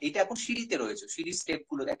 এটা এখন সিঁড়িতে রয়েছে, সিঁড়ির স্টেপ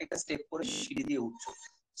গুলো এক একটা স্টেপ করে সিঁড়ি দিয়ে উঠছো।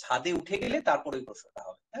 ছাদে উঠে গেলে তারপরে ওই প্রশ্নটা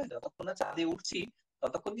হবে। হ্যাঁ, যতক্ষণ না ছাদে উঠছি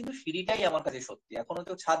ততক্ষণ কিন্তু সিঁড়িটাই আমার কাছে সত্যি। এখনো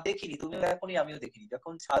তো ছাদ দেখিনি, তুমিও এখনই, আমিও দেখিনি।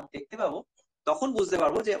 যখন ছাদ দেখতে পাবো তখন বুঝতে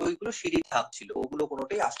পারবো যে ওইগুলো সিঁড়ির ধাপ ছিল, ওগুলো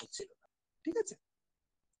কোনোটাই আসল ছিল না। ঠিক আছে,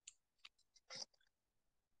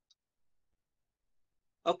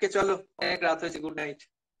 ওকে, চলো, অনেক রাত হয়েছে, গুড নাইট।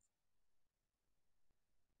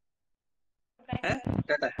 হ্যাঁ,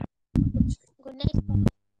 টাটা। Good night.